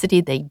corner in a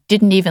city they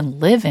didn't even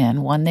live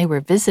in, one they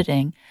were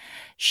visiting,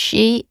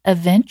 she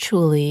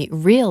eventually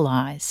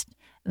realized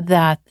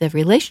that the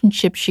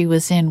relationship she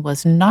was in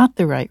was not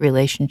the right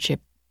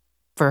relationship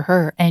for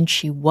her, and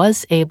she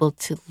was able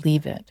to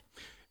leave it.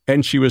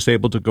 And she was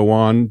able to go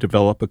on,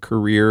 develop a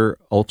career,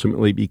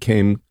 ultimately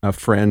became a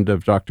friend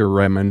of Dr.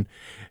 Remen.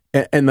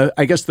 And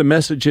I guess the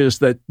message is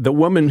that the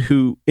woman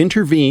who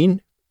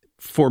intervened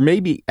for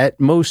maybe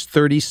at most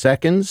 30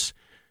 seconds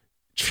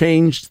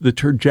changed the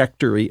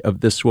trajectory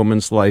of this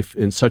woman's life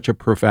in such a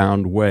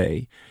profound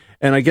way.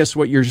 And I guess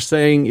what you're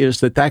saying is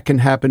that can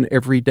happen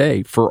every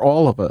day for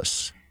all of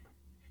us.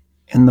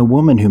 And the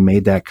woman who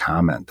made that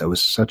comment, that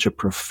was such a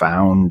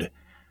profound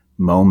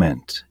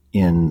moment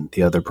in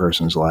the other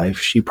person's life,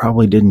 she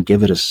probably didn't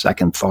give it a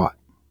second thought.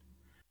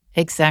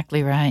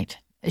 Exactly right.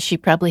 She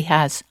probably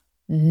has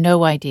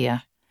no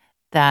idea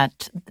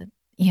that,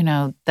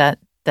 that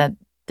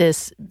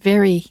this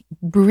very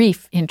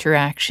brief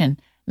interaction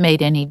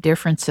made any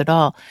difference at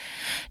all.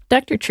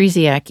 Dr.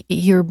 Tresiak,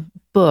 your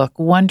book,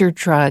 Wonder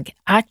Drug,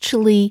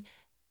 actually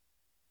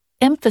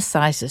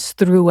emphasizes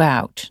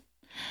throughout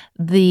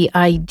the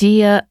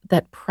idea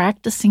that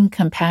practicing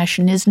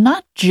compassion is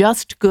not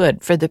just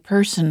good for the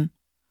person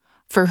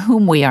for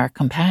whom we are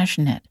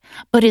compassionate,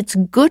 but it's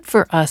good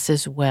for us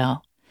as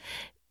well.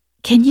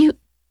 Can you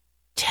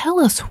tell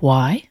us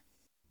why?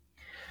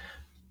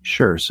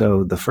 Sure.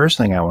 So the first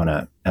thing I want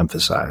to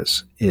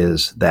emphasize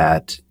is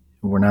that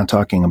we're not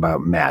talking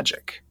about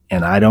magic,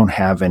 and I don't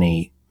have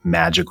any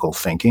magical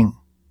thinking.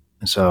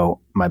 And so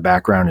my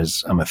background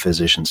is I'm a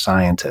physician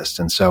scientist.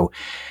 And so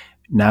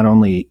not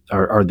only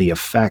are the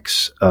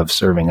effects of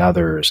serving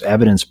others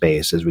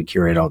evidence-based as we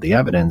curate all the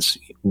evidence,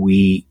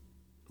 we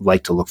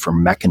like to look for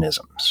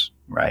mechanisms,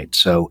 right?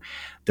 So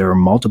there are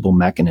multiple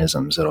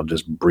mechanisms that I'll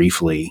just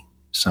briefly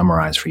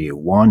summarize for you.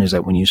 One is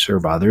that when you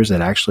serve others, it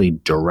actually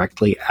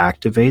directly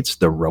activates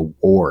the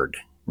reward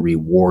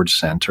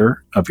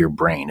center of your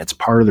brain. It's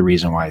part of the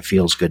reason why it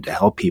feels good to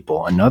help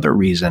people. Another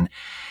reason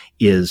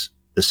is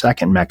the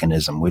second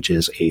mechanism, which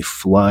is a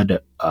flood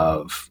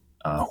of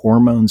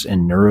hormones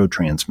and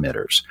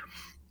neurotransmitters,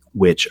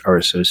 which are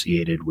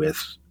associated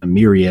with a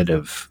myriad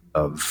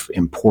of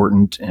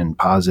important and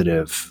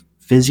positive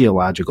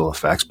physiological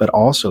effects, but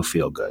also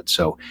feel good.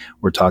 So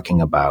we're talking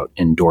about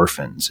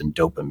endorphins and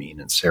dopamine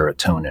and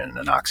serotonin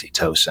and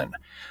oxytocin.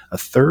 A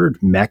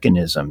third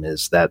mechanism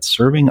is that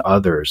serving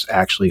others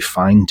actually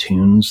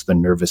fine-tunes the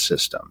nervous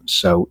system.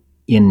 So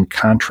in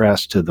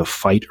contrast to the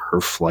fight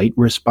or flight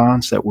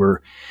response that we're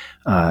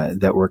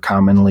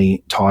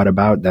commonly taught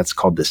about, that's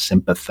called the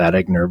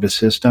sympathetic nervous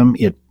system.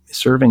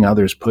 Serving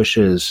others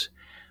pushes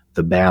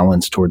the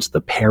balance towards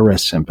the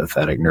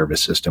parasympathetic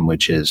nervous system,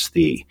 which is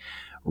the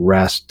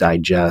rest,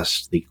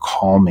 digest, the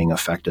calming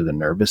effect of the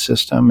nervous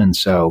system. And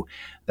so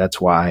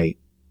that's why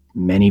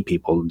many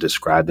people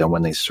describe that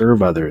when they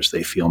serve others,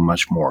 they feel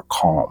much more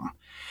calm.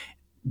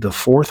 The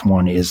fourth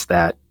one is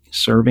that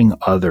serving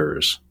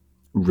others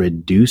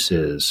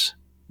reduces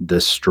the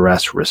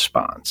stress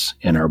response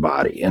in our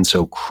body. And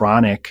so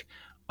chronic,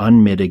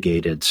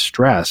 unmitigated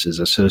stress is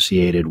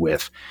associated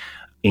with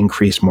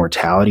increased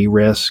mortality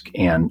risk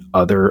and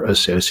other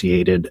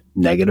associated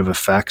negative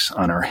effects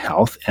on our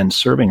health. And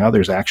serving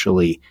others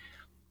actually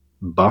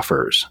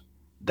buffers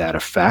that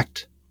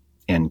effect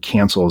and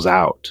cancels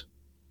out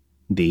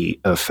the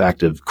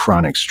effect of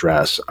chronic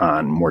stress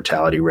on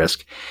mortality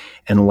risk.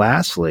 And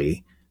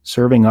lastly,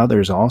 serving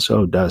others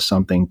also does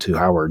something to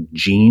how our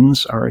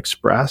genes are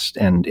expressed,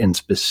 and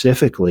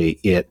specifically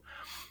it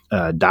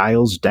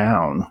dials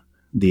down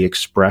the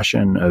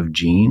expression of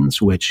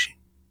genes which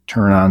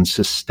turn on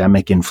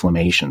systemic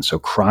inflammation. So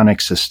chronic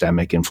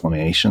systemic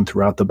inflammation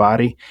throughout the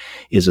body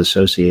is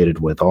associated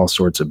with all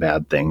sorts of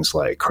bad things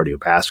like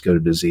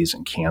cardiovascular disease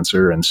and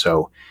cancer. And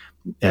so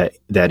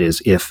that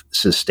is if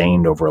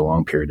sustained over a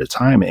long period of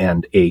time,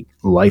 and a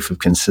life of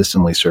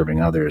consistently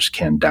serving others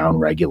can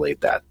downregulate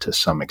that to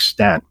some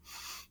extent.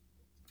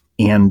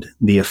 And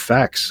the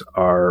effects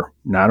are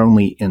not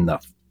only in the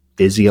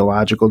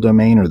physiological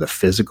domain or the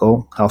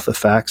physical health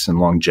effects and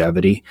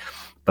longevity,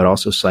 but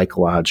also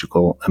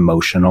psychological,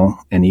 emotional,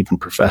 and even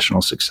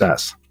professional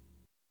success.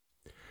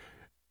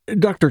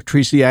 Dr.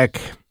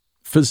 Tresiak,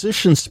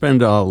 physicians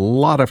spend a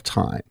lot of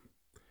time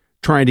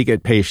trying to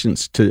get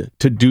patients to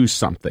do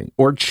something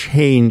or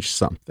change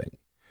something.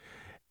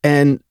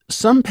 And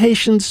some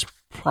patients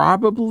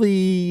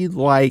probably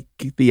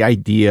like the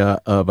idea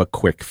of a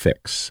quick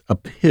fix, a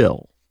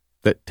pill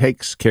that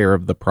takes care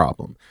of the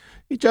problem.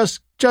 You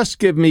just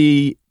give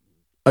me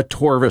a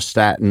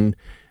torvastatin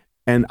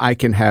and I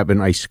can have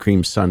an ice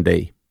cream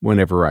sundae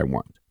whenever I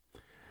want.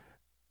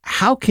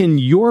 How can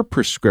your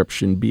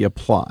prescription be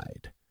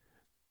applied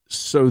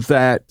so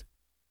that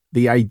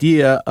the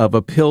idea of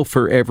a pill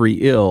for every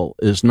ill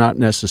is not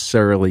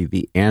necessarily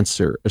the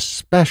answer,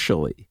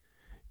 especially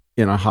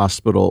in a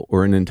hospital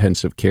or an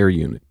intensive care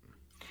unit?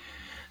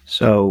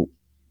 So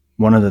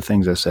one of the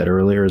things I said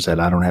earlier is that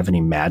I don't have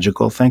any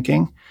magical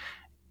thinking.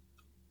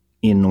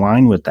 In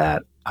line with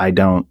that, I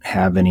don't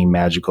have any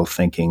magical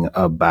thinking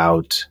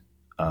about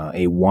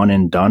a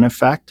one-and-done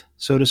effect,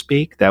 so to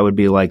speak. That would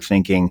be like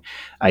thinking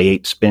I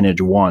ate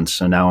spinach once,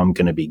 so now I'm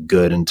going to be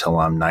good until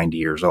I'm 90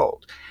 years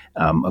old.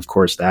 Of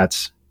course,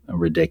 that's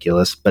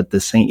ridiculous, but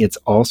it's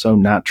also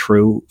not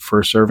true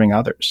for serving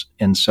others.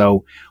 And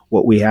so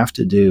what we have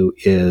to do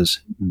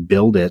is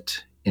build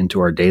it into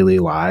our daily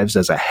lives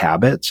as a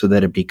habit so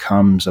that it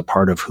becomes a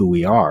part of who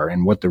we are.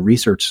 And what the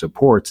research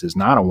supports is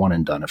not a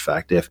one-and-done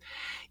effect. If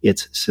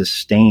it's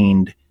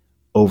sustained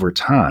over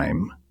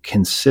time,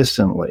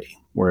 consistently,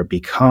 where it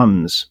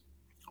becomes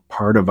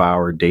part of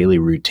our daily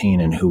routine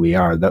and who we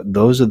are,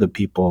 those are the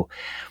people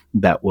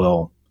that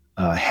will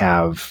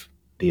have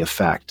the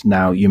effect.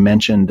 Now, you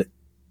mentioned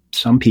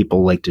some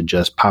people like to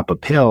just pop a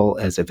pill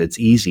as if it's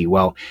easy.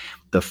 Well,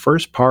 the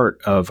first part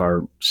of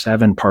our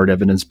 7-part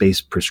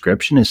evidence-based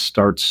prescription is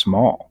start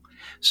small.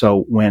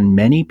 So when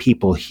many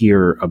people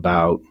hear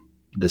about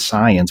the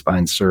science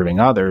behind serving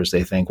others,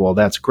 they think, well,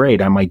 that's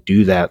great. I might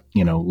do that,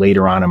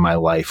 later on in my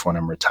life when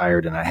I'm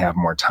retired and I have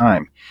more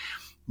time.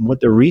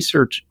 What the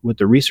research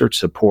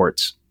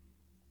supports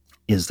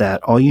is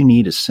that all you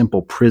need is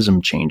simple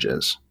prism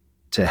changes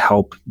to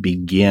help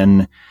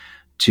begin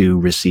to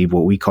receive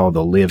what we call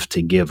the live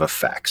to give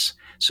effects.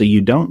 So you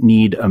don't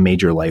need a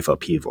major life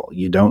upheaval.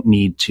 You don't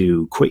need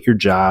to quit your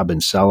job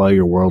and sell all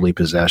your worldly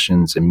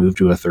possessions and move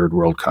to a third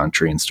world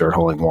country and start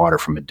hauling water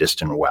from a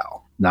distant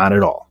well. Not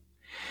at all.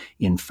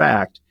 In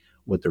fact,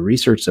 what the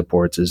research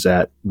supports is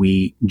that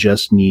we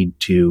just need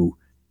to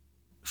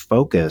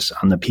focus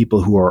on the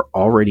people who are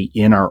already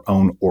in our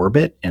own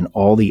orbit and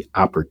all the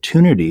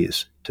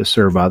opportunities to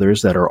serve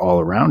others that are all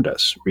around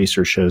us.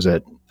 Research shows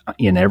that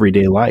in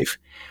everyday life,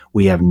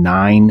 we have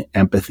 9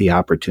 empathy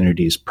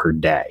opportunities per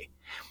day.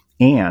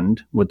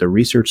 And what the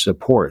research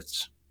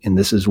supports, and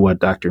this is what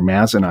Dr.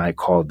 Maz and I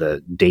call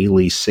the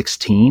daily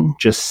 16,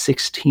 just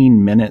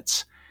 16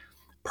 minutes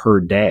per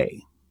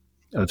day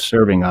of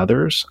serving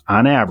others,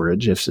 on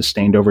average, if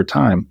sustained over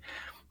time,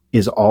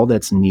 is all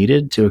that's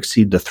needed to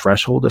exceed the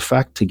threshold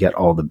effect to get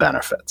all the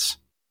benefits.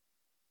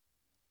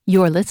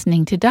 You're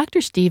listening to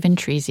Dr. Stephen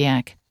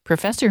Trzeciak,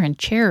 Professor and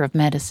Chair of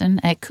Medicine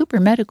at Cooper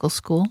Medical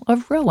School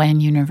of Rowan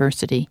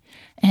University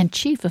and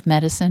Chief of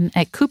Medicine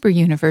at Cooper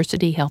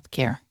University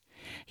Healthcare.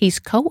 He's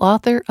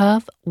co-author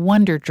of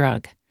Wonder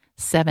Drug,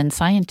 7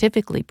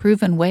 scientifically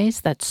proven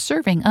ways that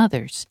serving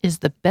others is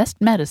the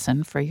best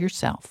medicine for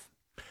yourself.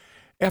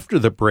 After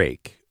the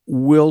break,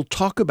 we'll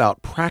talk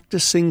about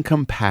practicing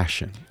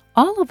compassion.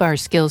 All of our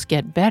skills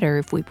get better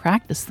if we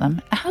practice them.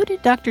 How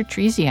did Dr.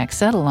 Trzeciak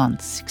settle on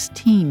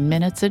 16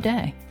 minutes a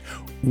day?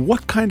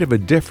 What kind of a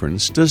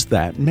difference does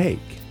that make?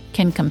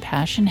 Can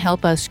compassion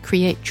help us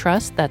create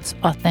trust that's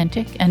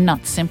authentic and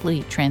not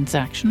simply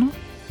transactional?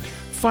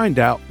 Find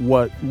out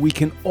what we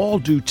can all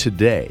do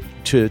today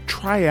to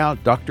try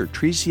out Dr.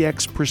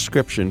 Trzeciak's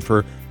prescription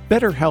for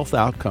better health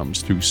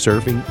outcomes through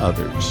serving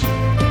others.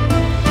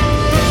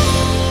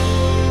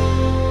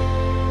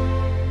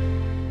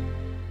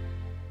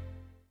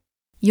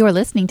 You're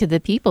listening to The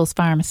People's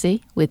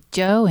Pharmacy with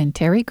Joe and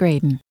Terry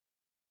Graydon.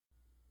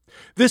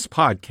 This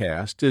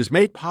podcast is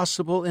made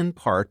possible in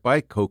part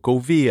by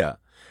cUvJmY,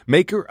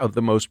 maker of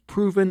the most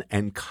proven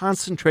and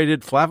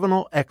concentrated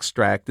flavanol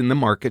extract in the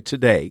market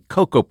today,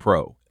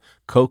 CocoPro,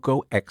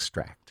 cocoa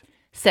extract.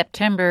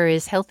 September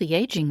is Healthy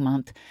Aging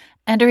Month,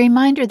 and a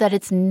reminder that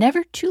it's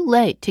never too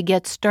late to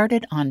get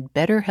started on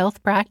better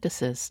health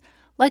practices,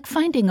 like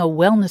finding a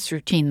wellness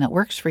routine that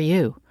works for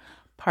you.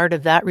 Part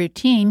of that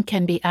routine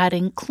can be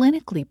adding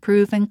clinically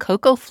proven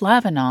cocoa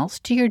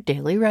flavanols to your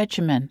daily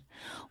regimen.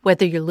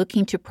 Whether you're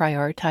looking to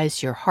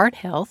prioritize your heart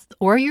health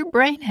or your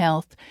brain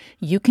health,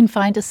 you can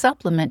find a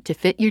supplement to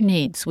fit your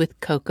needs with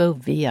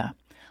cUvJmY.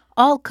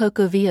 All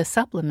cUvJmY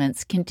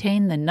supplements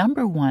contain the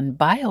 #1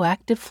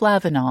 bioactive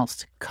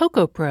flavanols,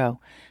 CocoPro,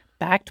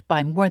 backed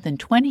by more than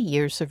 20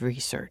 years of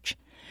research.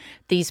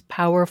 These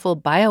powerful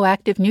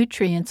bioactive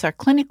nutrients are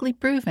clinically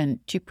proven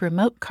to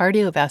promote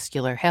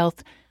cardiovascular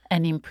health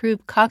and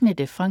improve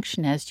cognitive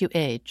function as you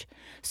age,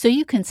 so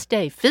you can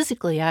stay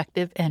physically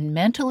active and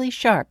mentally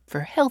sharp for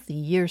healthy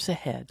years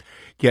ahead.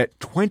 Get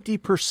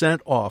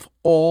 20% off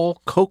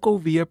all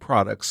cUvJmY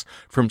products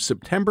from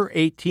September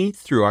 18th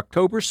through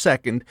October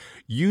 2nd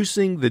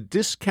using the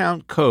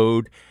discount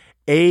code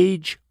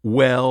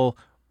AgeWellPod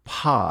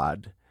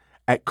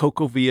at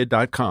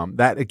cUvJmY.com.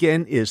 That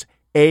again is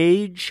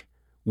AgeWellPod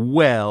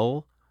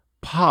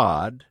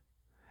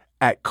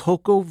at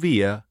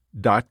cUvJmY.com.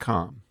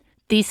 WGyqh.com.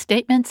 These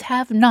statements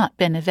have not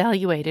been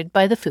evaluated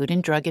by the Food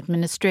and Drug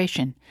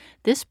Administration.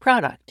 This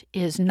product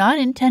is not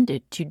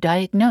intended to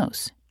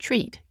diagnose,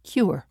 treat,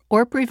 cure,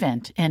 or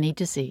prevent any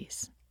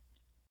disease.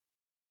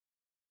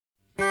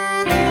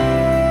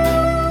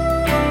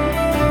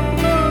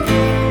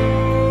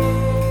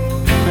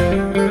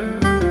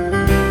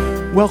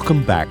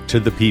 Welcome back to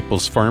The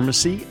People's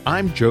Pharmacy.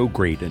 I'm Joe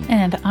Graydon.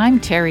 And I'm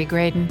Terry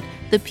Graydon.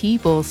 The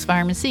People's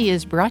Pharmacy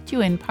is brought to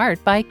you in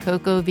part by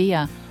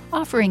cUvJmY,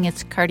 offering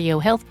its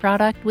cardio health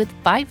product with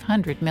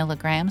 500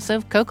 milligrams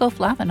of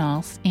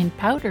cocoflavanols in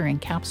powder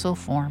and capsule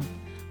form.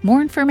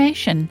 More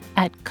information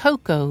at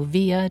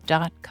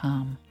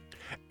cocovia.com.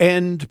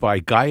 And by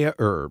Gaia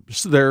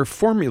Herbs. Their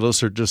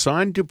formulas are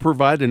designed to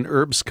provide an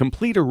herb's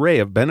complete array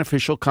of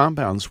beneficial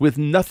compounds with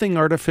nothing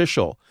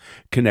artificial,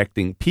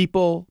 connecting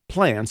people,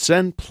 plants,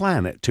 and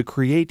planet to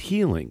create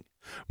healing.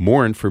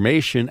 More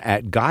information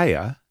at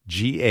Gaia,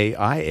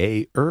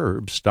 Gaia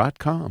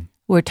herbs.com.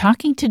 We're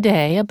talking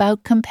today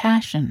about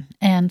compassion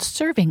and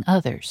serving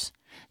others.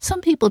 Some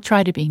people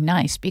try to be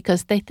nice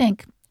because they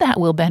think that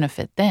will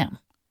benefit them.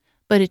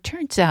 But it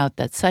turns out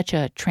that such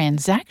a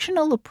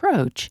transactional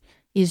approach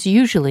is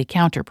usually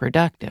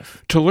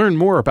counterproductive. To learn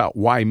more about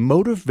why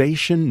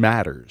motivation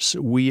matters,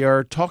 we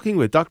are talking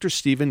with Dr.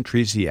 Stephen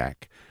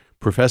Trzeciak,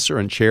 Professor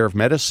and Chair of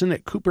Medicine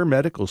at Cooper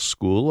Medical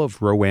School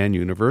of Rowan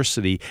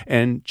University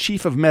and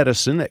Chief of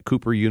Medicine at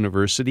Cooper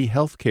University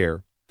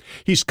Healthcare.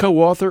 He's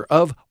co-author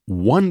of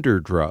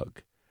Wonder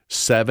Drug,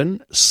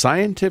 7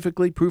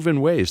 scientifically proven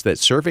ways that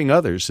serving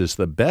others is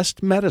the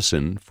best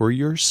medicine for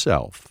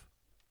yourself.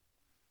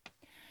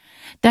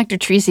 Dr.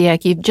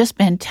 Trzeciak, you've just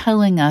been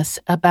telling us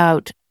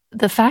about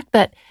the fact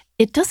that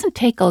it doesn't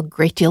take a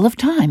great deal of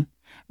time.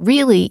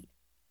 Really,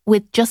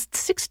 with just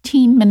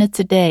 16 minutes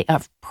a day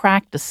of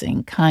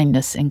practicing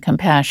kindness and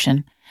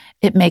compassion,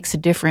 it makes a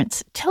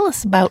difference. Tell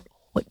us about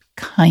what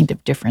kind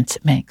of difference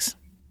it makes.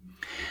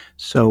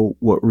 So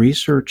what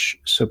research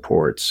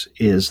supports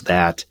is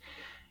that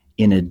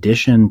in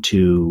addition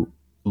to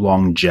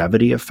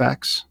longevity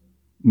effects,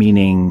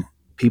 meaning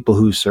people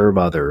who serve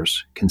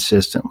others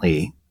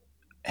consistently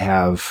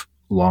have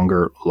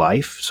longer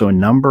life. So a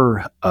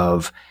number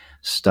of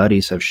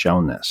studies have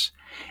shown this.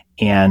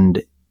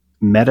 And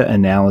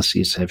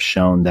meta-analyses have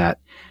shown that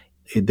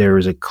there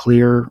is a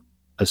clear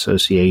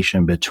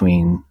association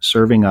between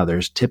serving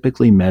others,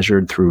 typically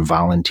measured through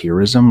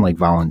volunteerism, like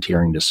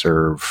volunteering to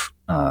serve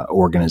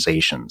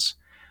organizations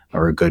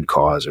or a good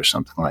cause or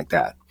something like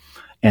that,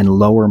 and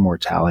lower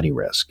mortality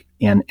risk.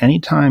 And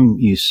anytime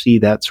you see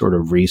that sort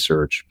of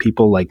research,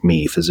 people like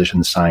me,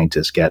 physician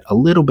scientists, get a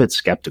little bit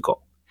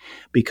skeptical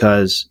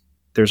because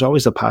there's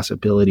always a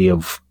possibility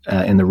of,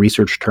 and the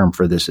research term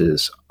for this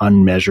is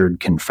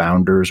unmeasured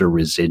confounders or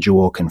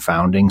residual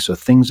confounding. So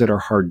things that are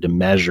hard to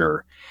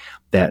measure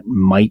that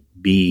might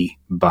be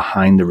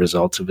behind the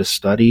results of a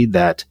study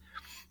that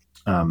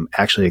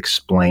actually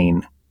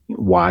explain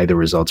why the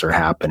results are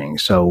happening.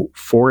 So,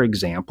 for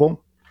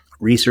example,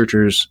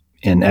 researchers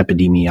in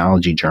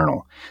Epidemiology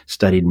Journal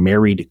studied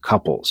married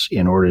couples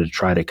in order to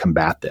try to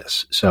combat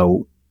this.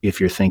 So if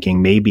you're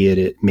thinking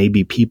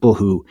maybe people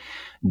who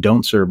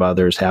don't serve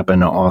others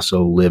happen to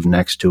also live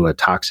next to a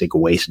toxic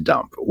waste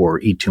dump or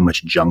eat too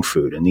much junk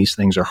food, and these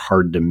things are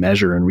hard to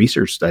measure in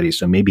research studies,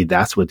 so maybe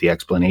that's what the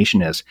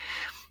explanation is.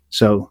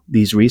 So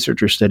these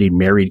researchers studied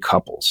married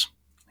couples,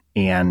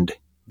 and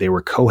they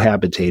were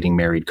cohabitating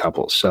married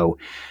couples. So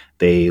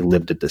they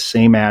lived at the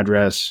same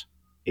address,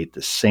 ate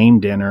the same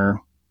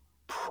dinner,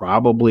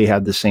 probably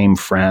had the same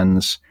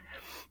friends,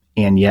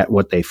 and yet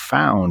what they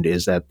found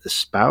is that the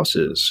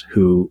spouses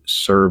who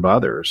serve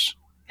others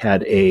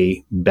had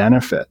a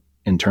benefit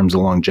in terms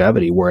of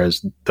longevity,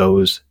 whereas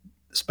those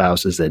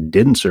spouses that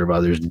didn't serve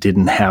others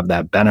didn't have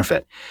that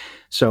benefit.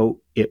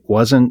 So it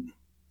wasn't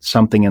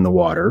something in the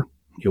water.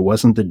 It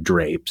wasn't the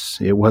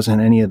drapes. It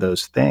wasn't any of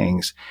those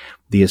things.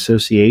 The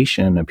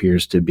association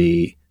appears to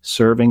be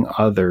serving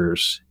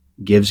others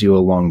gives you a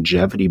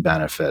longevity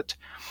benefit.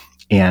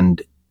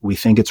 And we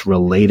think it's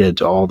related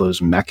to all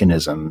those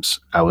mechanisms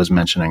I was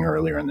mentioning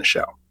earlier in the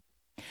show.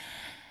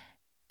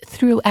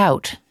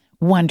 Throughout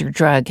Wonder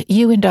Drug,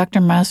 you and Dr.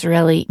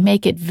 Mazzarelli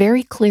make it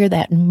very clear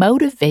that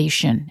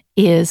motivation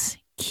is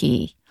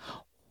key.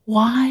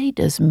 Why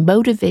does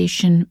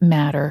motivation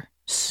matter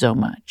so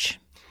much?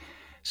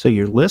 So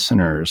your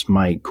listeners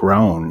might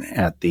groan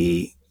at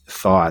the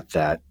thought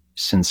that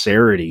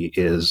sincerity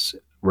is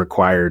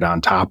required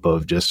on top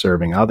of just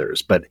serving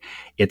others. But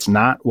it's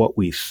not what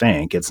we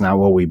think. It's not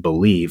what we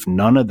believe.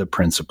 None of the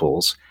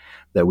principles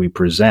that we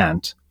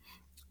present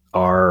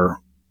are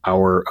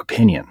our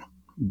opinion,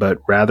 but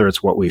rather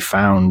it's what we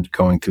found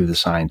going through the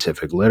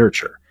scientific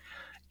literature.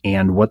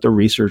 And what the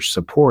research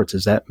supports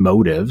is that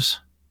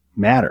motives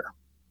matter.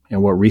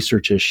 And what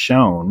research has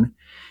shown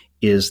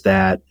is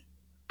that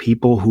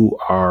people who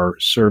are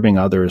serving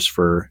others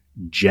for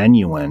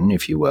genuine,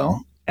 if you will,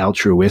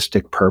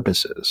 altruistic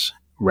purposes,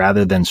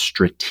 rather than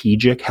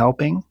strategic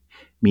helping,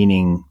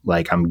 meaning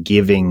like I'm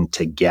giving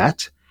to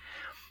get,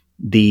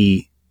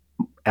 the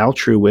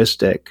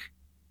altruistic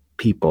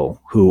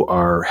people who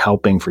are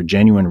helping for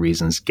genuine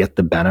reasons get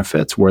the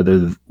benefits,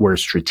 where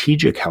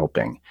strategic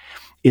helping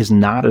is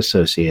not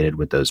associated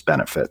with those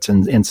benefits.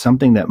 And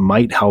something that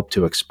might help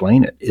to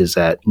explain it is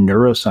that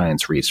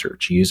neuroscience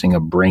research using a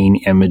brain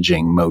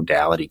imaging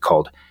modality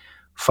called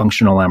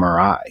functional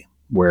MRI,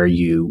 where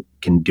you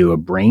can do a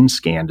brain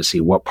scan to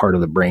see what part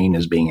of the brain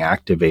is being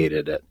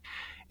activated at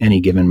any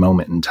given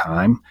moment in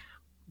time,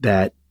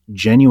 that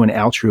genuine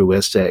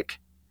altruistic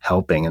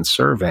helping and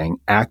serving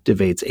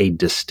activates a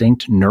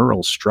distinct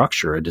neural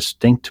structure, a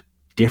distinct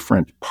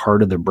different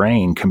part of the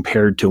brain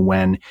compared to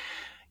when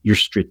you're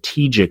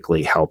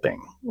strategically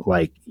helping.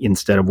 Like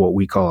instead of what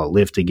we call a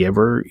live to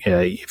giver,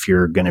 if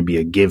you're going to be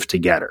a give to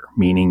getter,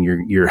 meaning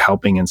you're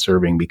helping and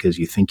serving because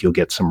you think you'll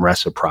get some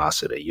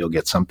reciprocity, you'll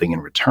get something in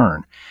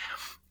return.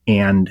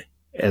 And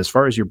as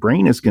far as your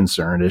brain is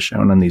concerned, as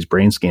shown on these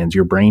brain scans,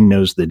 your brain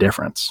knows the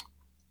difference.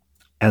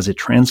 As it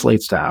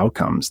translates to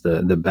outcomes,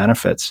 the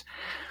benefits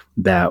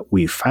that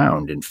we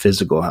found in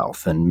physical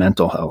health and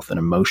mental health and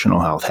emotional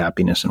health,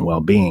 happiness and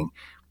well-being,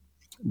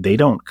 they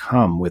don't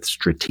come with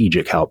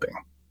strategic helping.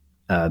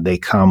 They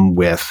come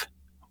with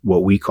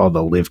what we call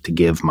the live to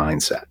give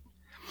mindset.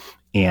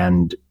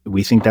 And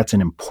we think that's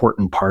an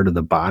important part of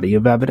the body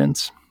of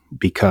evidence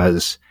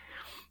because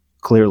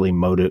clearly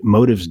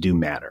motives do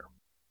matter.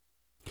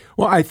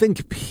 Well, I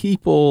think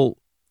people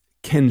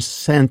can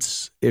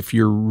sense if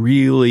you're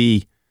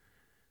really,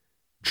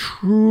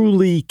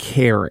 truly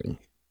caring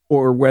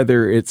or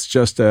whether it's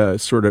just a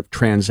sort of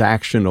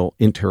transactional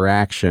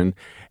interaction.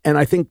 And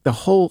I think the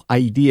whole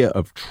idea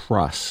of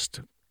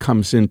trust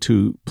comes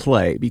into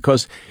play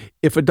because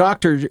if a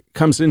doctor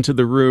comes into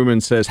the room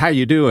and says, "How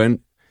you doing?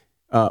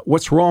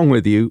 What's wrong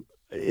with you?"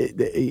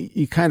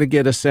 You kind of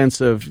get a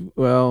sense of,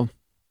 well,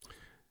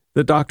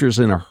 the doctor's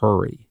in a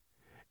hurry.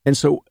 And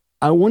so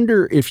I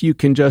wonder if you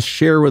can just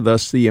share with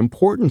us the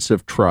importance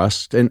of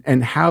trust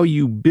and how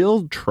you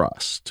build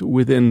trust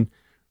within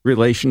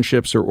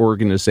relationships or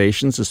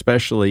organizations,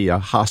 especially a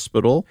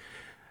hospital.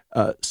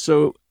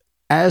 So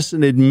as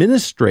an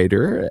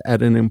administrator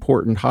at an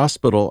important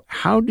hospital,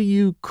 how do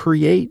you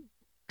create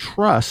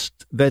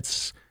trust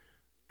that's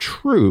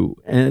true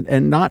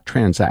and not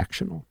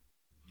transactional?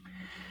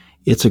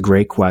 It's a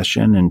great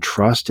question, and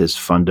trust is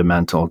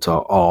fundamental to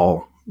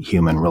all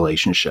human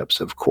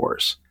relationships, of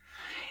course.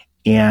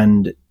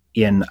 And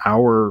in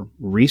our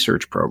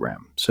research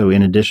program, so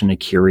in addition to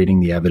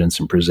curating the evidence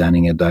and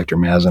presenting it, Dr.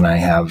 Maz and I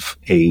have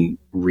a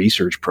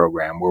research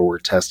program where we're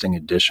testing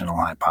additional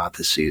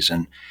hypotheses.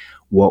 And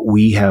what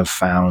we have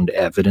found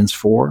evidence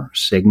for,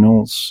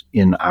 signals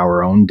in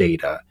our own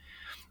data,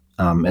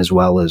 as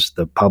well as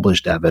the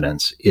published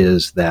evidence,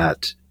 is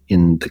that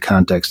in the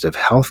context of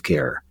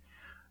healthcare,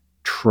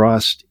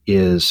 trust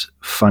is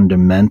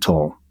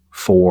fundamental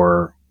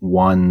for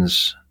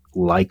one's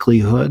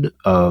likelihood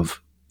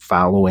of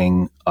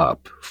following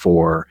up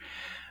for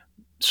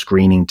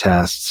screening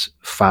tests,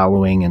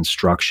 following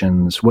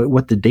instructions.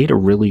 What the data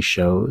really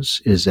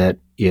shows is that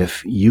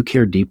if you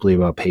care deeply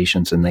about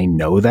patients and they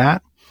know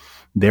that,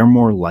 they're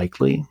more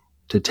likely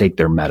to take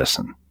their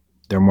medicine.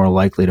 They're more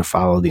likely to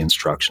follow the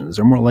instructions.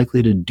 They're more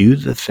likely to do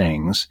the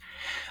things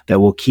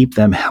that will keep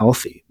them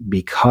healthy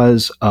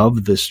because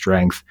of the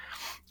strength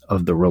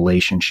of the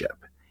relationship.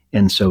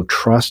 And so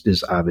trust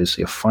is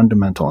obviously a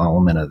fundamental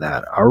element of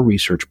that. Our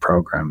research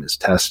program is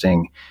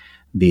testing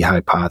the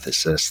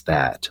hypothesis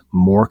that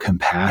more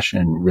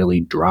compassion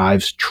really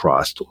drives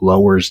trust,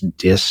 lowers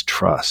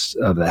distrust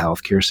of the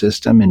healthcare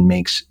system, and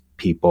makes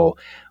people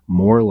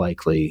more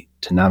likely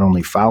to not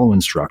only follow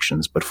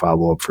instructions, but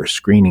follow up for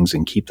screenings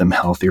and keep them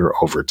healthier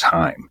over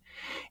time.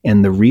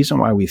 And the reason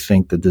why we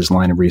think that this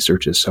line of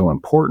research is so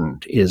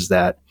important is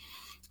that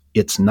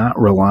it's not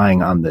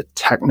relying on the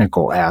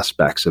technical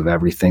aspects of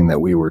everything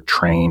that we were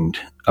trained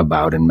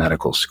about in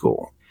medical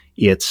school.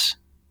 It's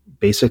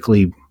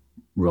basically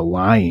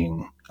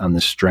relying on the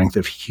strength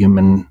of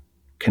human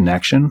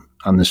connection,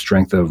 on the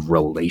strength of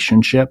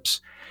relationships,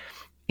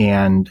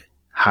 and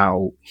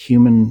how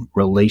human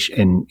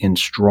in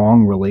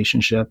strong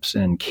relationships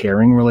and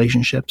caring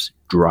relationships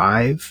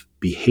drive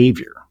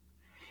behavior.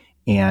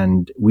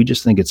 And we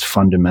just think it's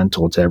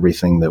fundamental to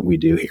everything that we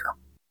do here.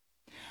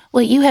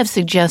 Well, you have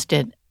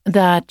suggested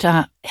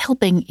that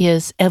helping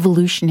is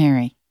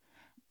evolutionary.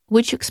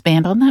 Would you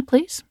expand on that,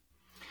 please?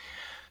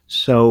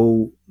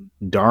 So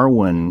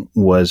Darwin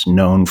was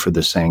known for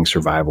the saying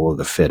survival of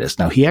the fittest.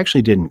 Now, he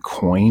actually didn't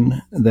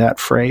coin that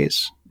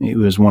phrase. It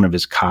was one of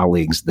his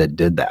colleagues that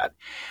did that.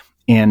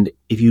 And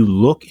if you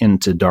look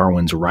into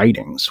Darwin's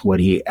writings, what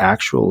he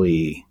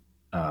actually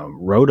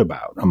wrote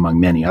about, among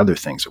many other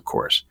things, of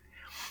course,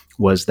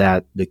 was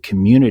that the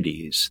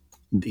communities,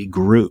 the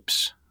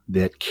groups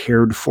that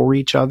cared for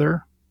each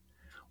other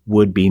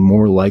would be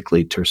more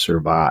likely to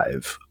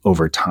survive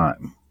over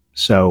time.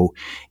 So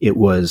it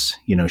was,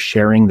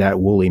 sharing that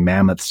woolly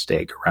mammoth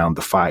steak around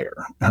the fire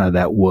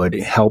that would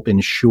help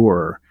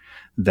ensure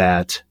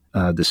that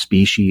the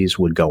species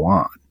would go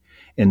on.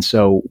 And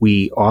so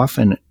we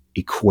often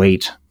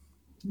equate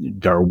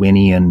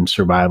Darwinian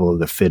survival of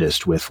the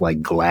fittest with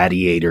like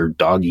gladiator,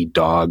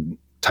 dog-eat-dog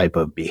type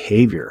of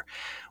behavior,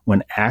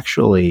 when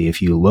actually,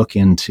 if you look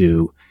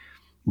into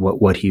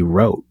what he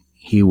wrote,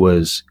 he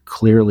was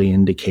clearly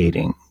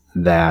indicating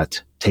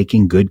that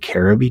taking good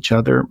care of each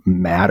other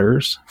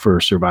matters for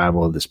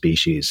survival of the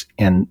species.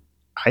 And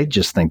I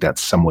just think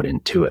that's somewhat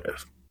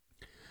intuitive.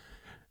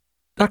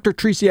 Dr.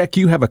 Tresiak,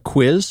 you have a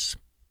quiz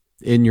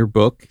in your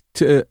book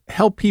to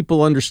help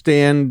people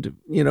understand,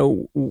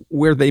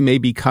 where they may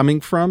be coming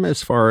from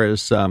as far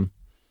as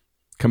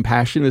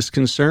compassion is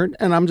concerned.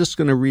 And I'm just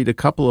going to read a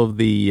couple of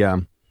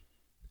the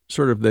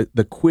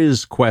the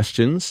quiz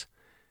questions.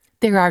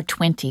 There are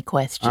 20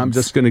 questions. I'm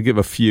just going to give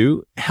a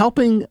few.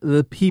 Helping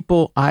the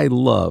people I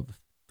love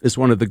is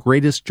one of the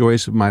greatest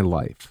joys of my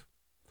life.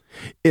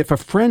 If a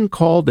friend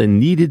called and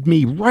needed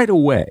me right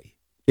away,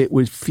 it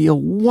would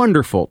feel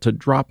wonderful to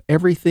drop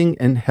everything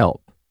and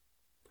help.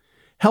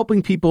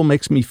 Helping people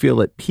makes me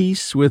feel at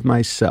peace with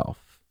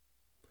myself.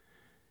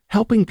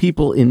 Helping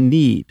people in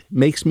need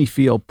makes me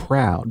feel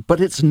proud, but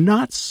it's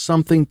not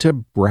something to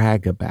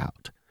brag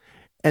about.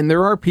 And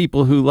there are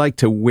people who like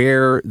to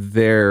wear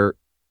their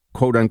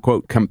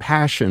quote-unquote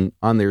compassion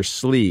on their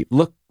sleeve.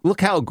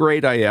 Look how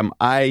great I am.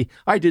 I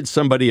did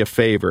somebody a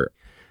favor.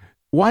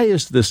 Why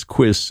is this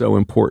quiz so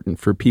important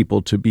for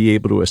people to be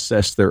able to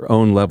assess their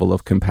own level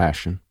of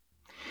compassion?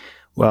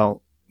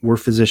 Well, we're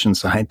physician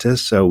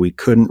scientists, so we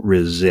couldn't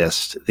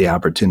resist the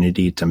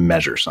opportunity to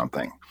measure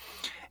something.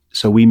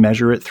 So we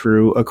measure it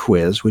through a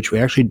quiz, which we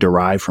actually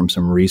derive from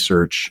some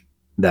research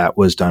that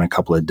was done a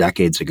couple of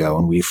decades ago,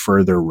 and we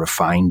further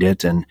refined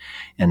it. And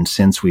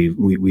since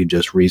we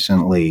just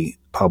recently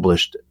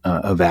published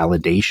a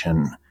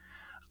validation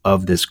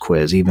of this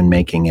quiz, even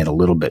making it a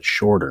little bit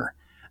shorter.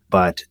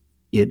 But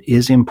it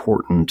is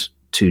important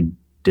to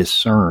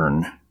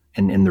discern,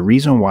 and the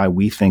reason why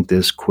we think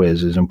this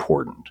quiz is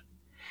important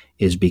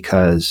is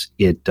because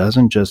it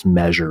doesn't just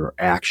measure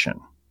action,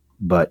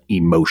 but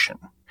emotion.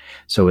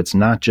 So it's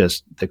not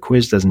just, the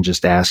quiz doesn't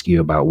just ask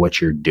you about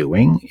what you're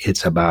doing.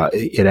 It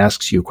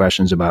asks you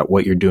questions about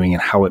what you're doing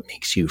and how it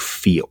makes you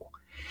feel.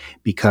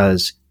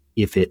 Because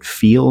if it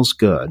feels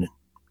good,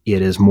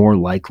 it is more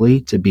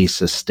likely to be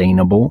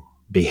sustainable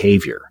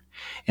behavior.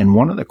 And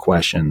one of the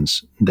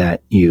questions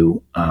that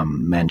you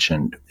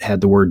mentioned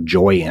had the word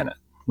joy in it,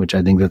 which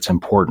I think that's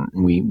important.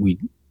 And we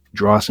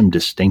draw some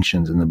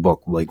distinctions in the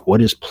book, like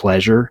what is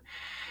pleasure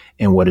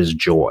and what is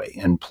joy.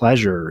 And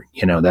pleasure,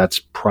 that's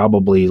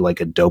probably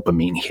like a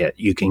dopamine hit.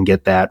 You can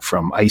get that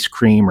from ice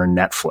cream or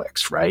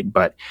Netflix, right?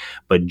 But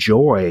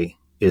joy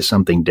is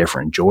something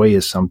different. Joy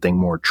is something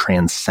more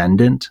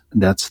transcendent.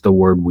 That's the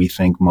word we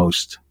think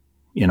most,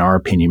 in our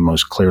opinion,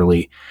 most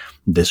clearly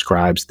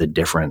describes the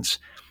difference.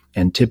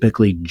 And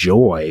typically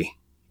joy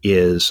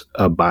is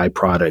a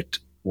byproduct,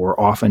 or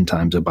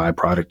oftentimes a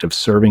byproduct, of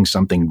serving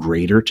something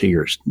greater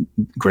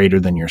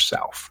than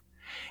yourself.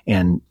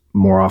 And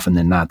more often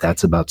than not,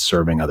 that's about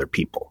serving other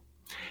people.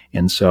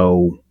 And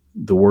so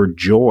the word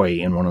joy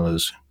in one of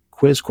those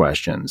quiz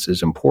questions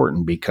is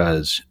important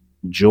because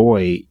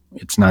joy,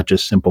 it's not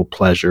just simple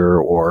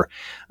pleasure or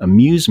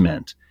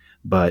amusement,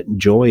 but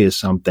joy is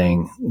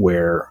something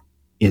where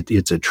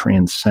it's a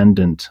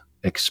transcendent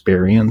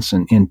experience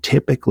and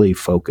typically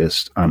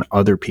focused on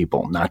other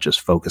people, not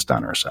just focused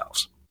on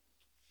ourselves.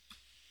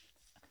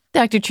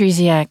 Dr.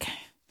 Tresiak,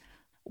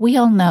 we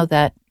all know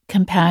that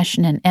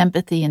compassion and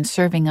empathy and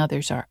serving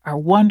others are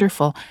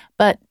wonderful,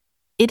 but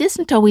it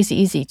isn't always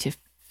easy to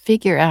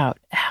figure out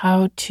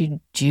how to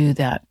do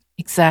that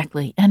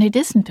exactly. And it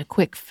isn't a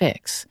quick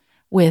fix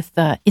with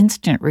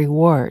instant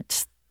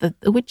rewards,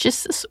 which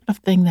is the sort of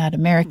thing that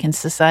American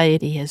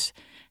society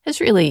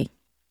has really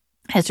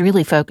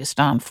focused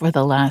on for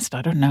the last,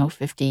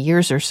 50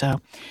 years or so.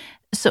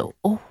 So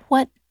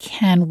what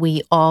can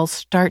we all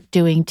start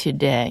doing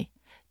today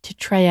to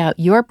try out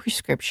your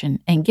prescription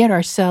and get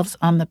ourselves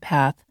on the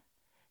path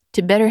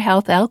to better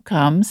health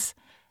outcomes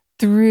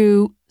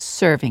through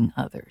serving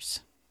others?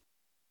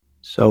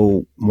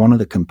 So one of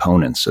the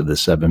components of the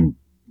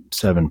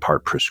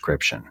seven-part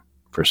prescription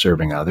for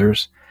serving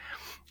others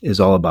is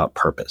all about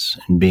purpose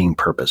and being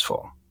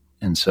purposeful.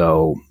 And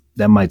so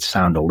that might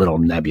sound a little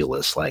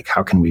nebulous, like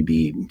how can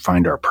we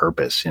find our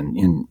purpose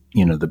in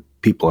the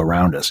people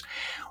around us?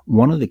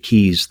 One of the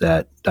keys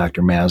that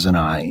Dr. Maz and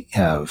I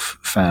have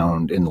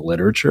found in the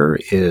literature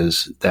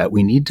is that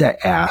we need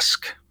to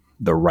ask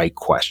the right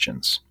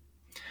questions.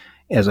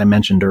 As I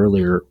mentioned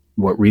earlier,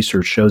 what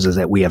research shows is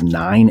that we have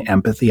 9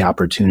 empathy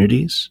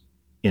opportunities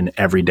in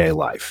everyday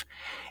life.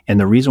 And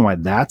the reason why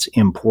that's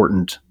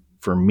important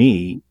for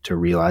me to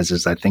realize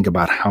is I think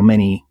about how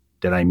many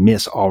did I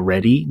miss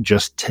already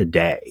just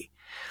today.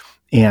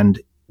 And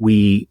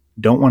we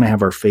don't want to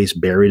have our face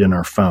buried in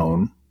our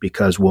phone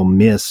because we'll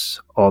miss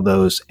all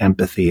those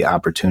empathy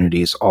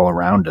opportunities all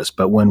around us.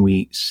 But when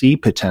we see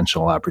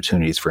potential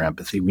opportunities for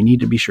empathy, we need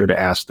to be sure to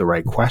ask the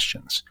right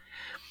questions.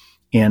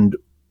 And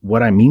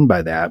what I mean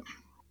by that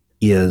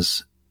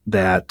is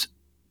that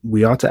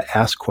we ought to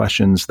ask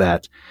questions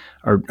that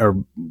are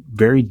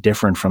very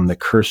different from the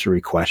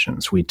cursory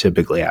questions we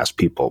typically ask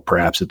people,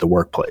 perhaps at the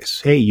workplace.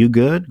 Hey, you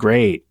good?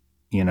 Great.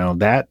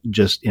 That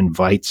just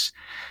invites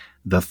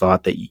the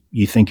thought that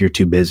you think you're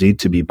too busy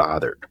to be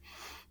bothered.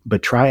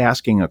 But try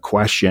asking a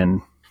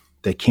question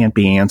that can't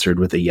be answered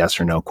with a yes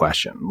or no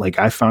question. Like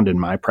I found in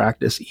my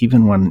practice,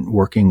 even when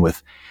working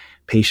with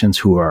patients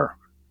who are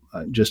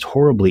just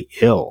horribly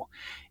ill,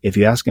 if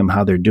you ask them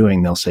how they're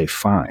doing, they'll say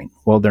fine.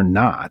 Well, they're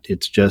not.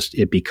 It's just,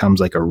 it becomes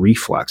like a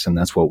reflex, and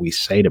that's what we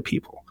say to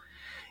people.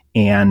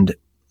 And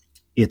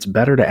it's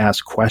better to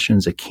ask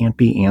questions that can't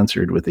be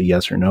answered with a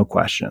yes or no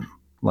question.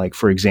 Like,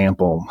 for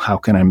example, how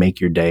can I make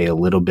your day a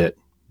little bit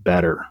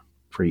better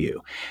for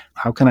you?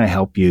 How can I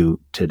help you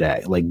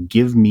today? Like,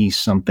 give me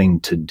something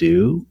to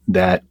do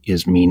that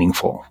is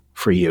meaningful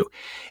for you.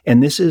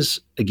 And this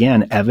is,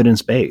 again,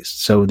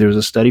 evidence-based. So there's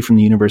a study from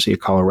the University of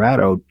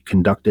Colorado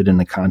conducted in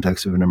the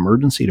context of an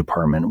emergency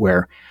department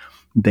where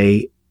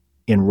they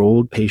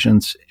enrolled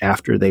patients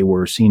after they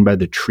were seen by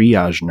the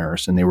triage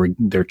nurse, and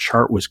their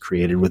chart was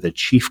created with a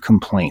chief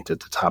complaint at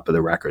the top of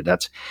the record.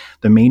 That's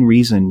the main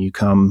reason you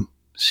come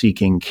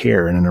seeking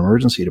care in an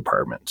emergency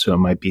department. So it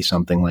might be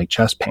something like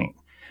chest pain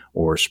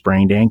or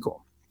sprained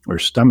ankle or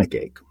stomach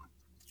ache.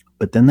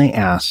 But then they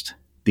asked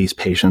these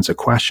patients a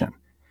question.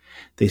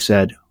 They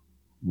said,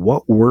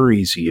 what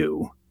worries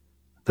you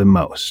the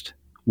most?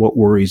 What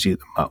worries you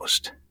the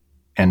most?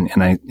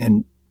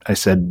 And I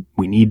said,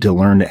 we need to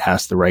learn to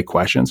ask the right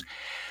questions.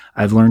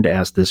 I've learned to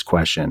ask this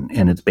question,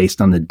 and it's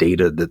based on the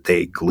data that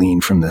they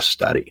gleaned from this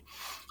study.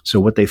 So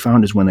what they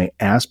found is when they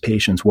asked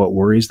patients what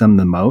worries them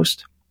the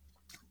most,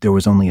 there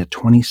was only a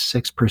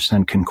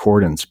 26%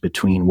 concordance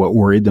between what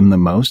worried them the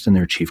most and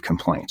their chief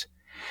complaint.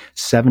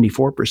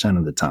 74%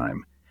 of the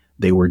time,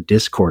 they were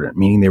discordant,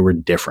 meaning they were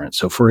different.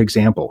 So for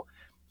example,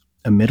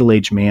 a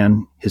middle-aged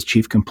man, his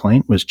chief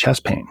complaint was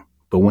chest pain.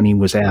 But when he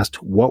was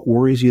asked, what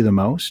worries you the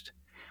most?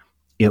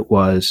 It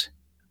was,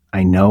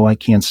 I know I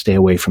can't stay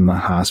away from the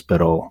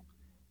hospital,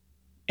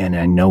 and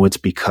I know it's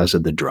because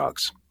of the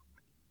drugs.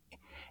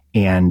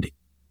 And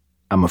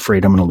I'm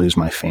afraid I'm going to lose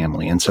my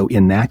family. And so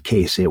in that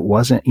case, it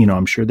wasn't,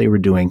 I'm sure they were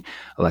doing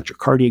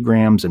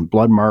electrocardiograms and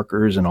blood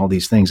markers and all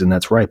these things, and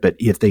that's right. But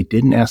if they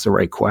didn't ask the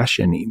right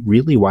question,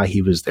 really why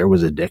he was there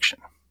was addiction.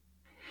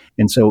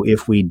 And so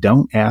if we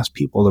don't ask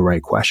people the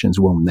right questions,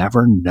 we'll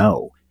never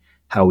know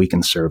how we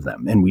can serve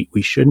them. And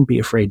we shouldn't be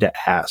afraid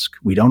to ask.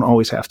 We don't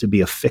always have to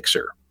be a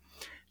fixer.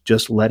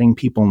 Just letting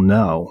people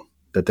know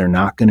that they're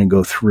not going to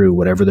go through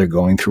whatever they're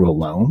going through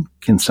alone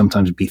can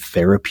sometimes be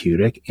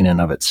therapeutic in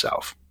and of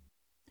itself.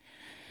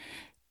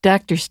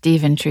 Dr.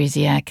 Stephen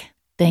Trzeciak,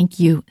 thank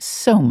you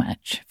so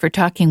much for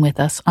talking with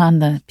us on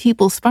the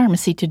People's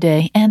Pharmacy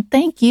today. And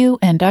thank you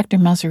and Dr.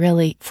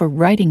 Mazzarelli for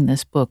writing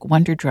this book,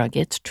 Wonder Drug.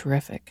 It's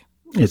terrific.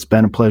 It's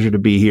been a pleasure to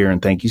be here,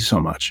 and thank you so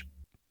much.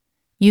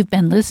 You've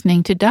been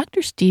listening to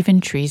Dr. Stephen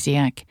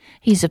Trzeciak.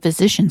 He's a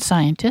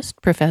physician-scientist,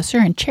 professor,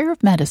 and chair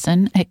of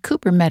medicine at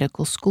Cooper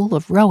Medical School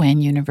of Rowan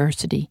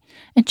University,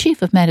 and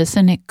chief of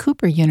medicine at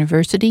Cooper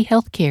University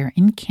Healthcare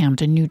in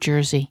Camden, New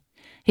Jersey.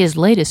 His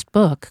latest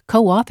book,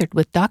 co-authored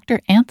with Dr.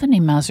 Anthony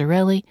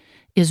Mazzarelli,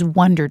 is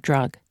Wonder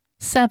Drug: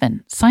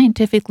 7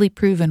 Scientifically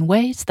Proven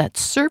Ways That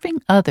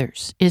Serving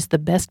Others is the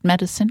Best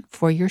Medicine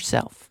for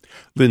Yourself.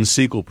 Lynn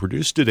Siegel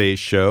produced today's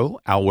show.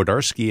 Al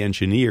Wodarski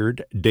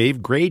engineered.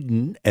 Dave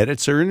Graydon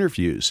edits our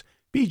interviews.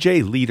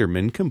 B.J.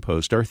 Liederman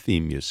composed our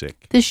theme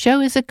music. This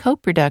show is a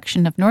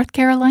co-production of North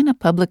Carolina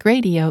Public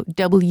Radio,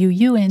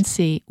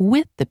 WUNC,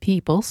 with the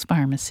People's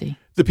Pharmacy.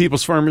 The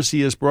People's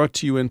Pharmacy is brought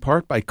to you in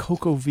part by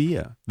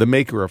cUvJmY, the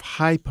maker of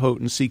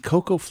high-potency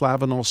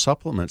cocoflavanol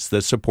supplements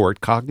that support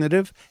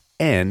cognitive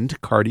and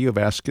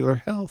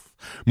cardiovascular health.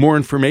 More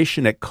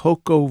information at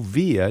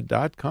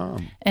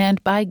cUvJmY.com.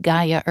 And by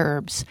Gaia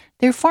Herbs.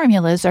 Their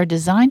formulas are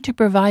designed to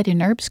provide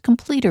an herb's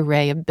complete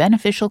array of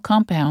beneficial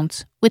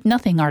compounds with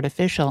nothing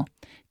artificial,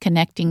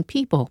 connecting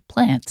people,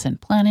 plants, and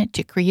planet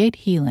to create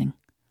healing.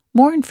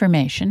 More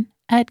information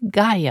at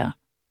Gaia,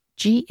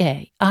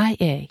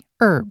 Gaia,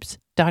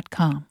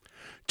 herbs.com.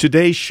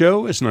 Today's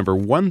show is number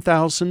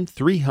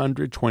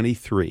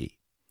 1323.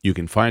 You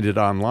can find it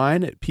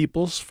online at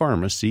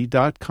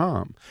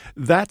peoplespharmacy.com.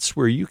 That's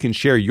where you can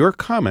share your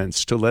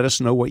comments to let us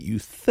know what you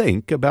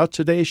think about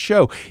today's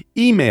show.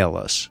 Email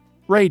us,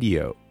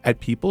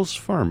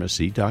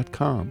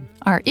 radio@peoplespharmacy.com.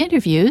 Our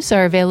interviews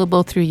are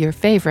available through your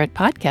favorite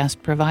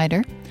podcast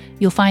provider.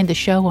 You'll find the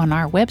show on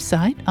our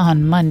website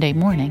on Monday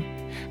morning.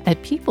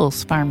 At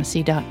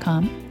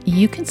peoplespharmacy.com,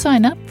 you can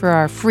sign up for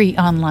our free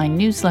online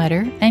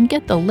newsletter and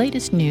get the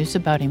latest news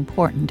about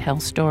important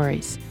health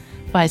stories.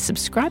 By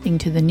subscribing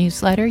to the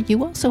newsletter,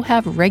 you also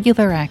have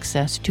regular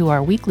access to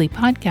our weekly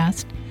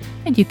podcast,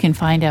 and you can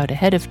find out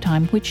ahead of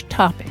time which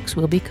topics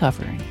we'll be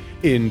covering.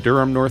 In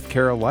Durham, North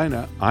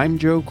Carolina, I'm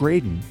Joe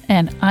Graydon.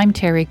 And I'm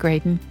Terry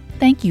Graydon.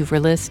 Thank you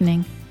for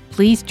listening.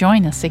 Please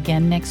join us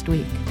again next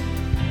week.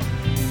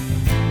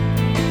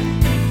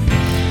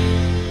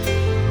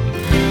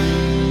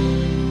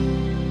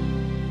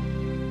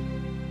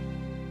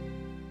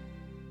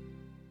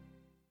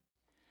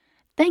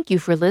 Thank you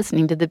for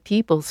listening to the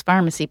People's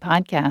Pharmacy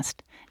Podcast.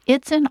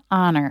 It's an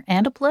honor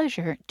and a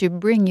pleasure to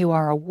bring you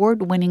our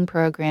award-winning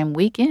program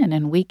week in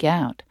and week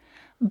out.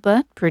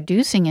 But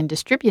producing and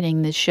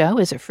distributing this show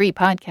as a free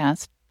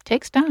podcast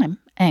takes time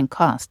and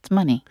costs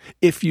money.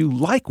 If you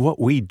like what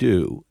we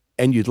do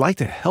and you'd like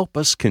to help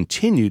us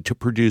continue to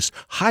produce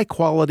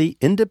high-quality,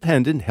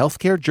 independent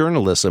healthcare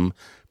journalism,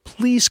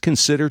 please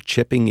consider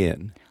chipping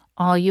in.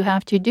 All you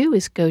have to do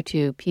is go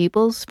to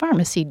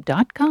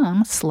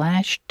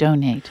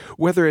peoplespharmacy.com/donate.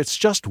 Whether it's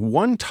just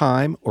one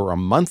time or a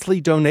monthly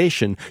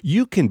donation,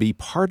 you can be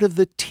part of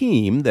the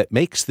team that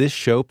makes this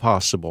show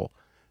possible.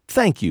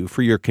 Thank you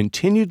for your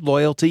continued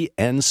loyalty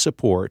and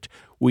support.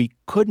 We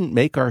couldn't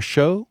make our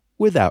show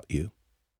without you.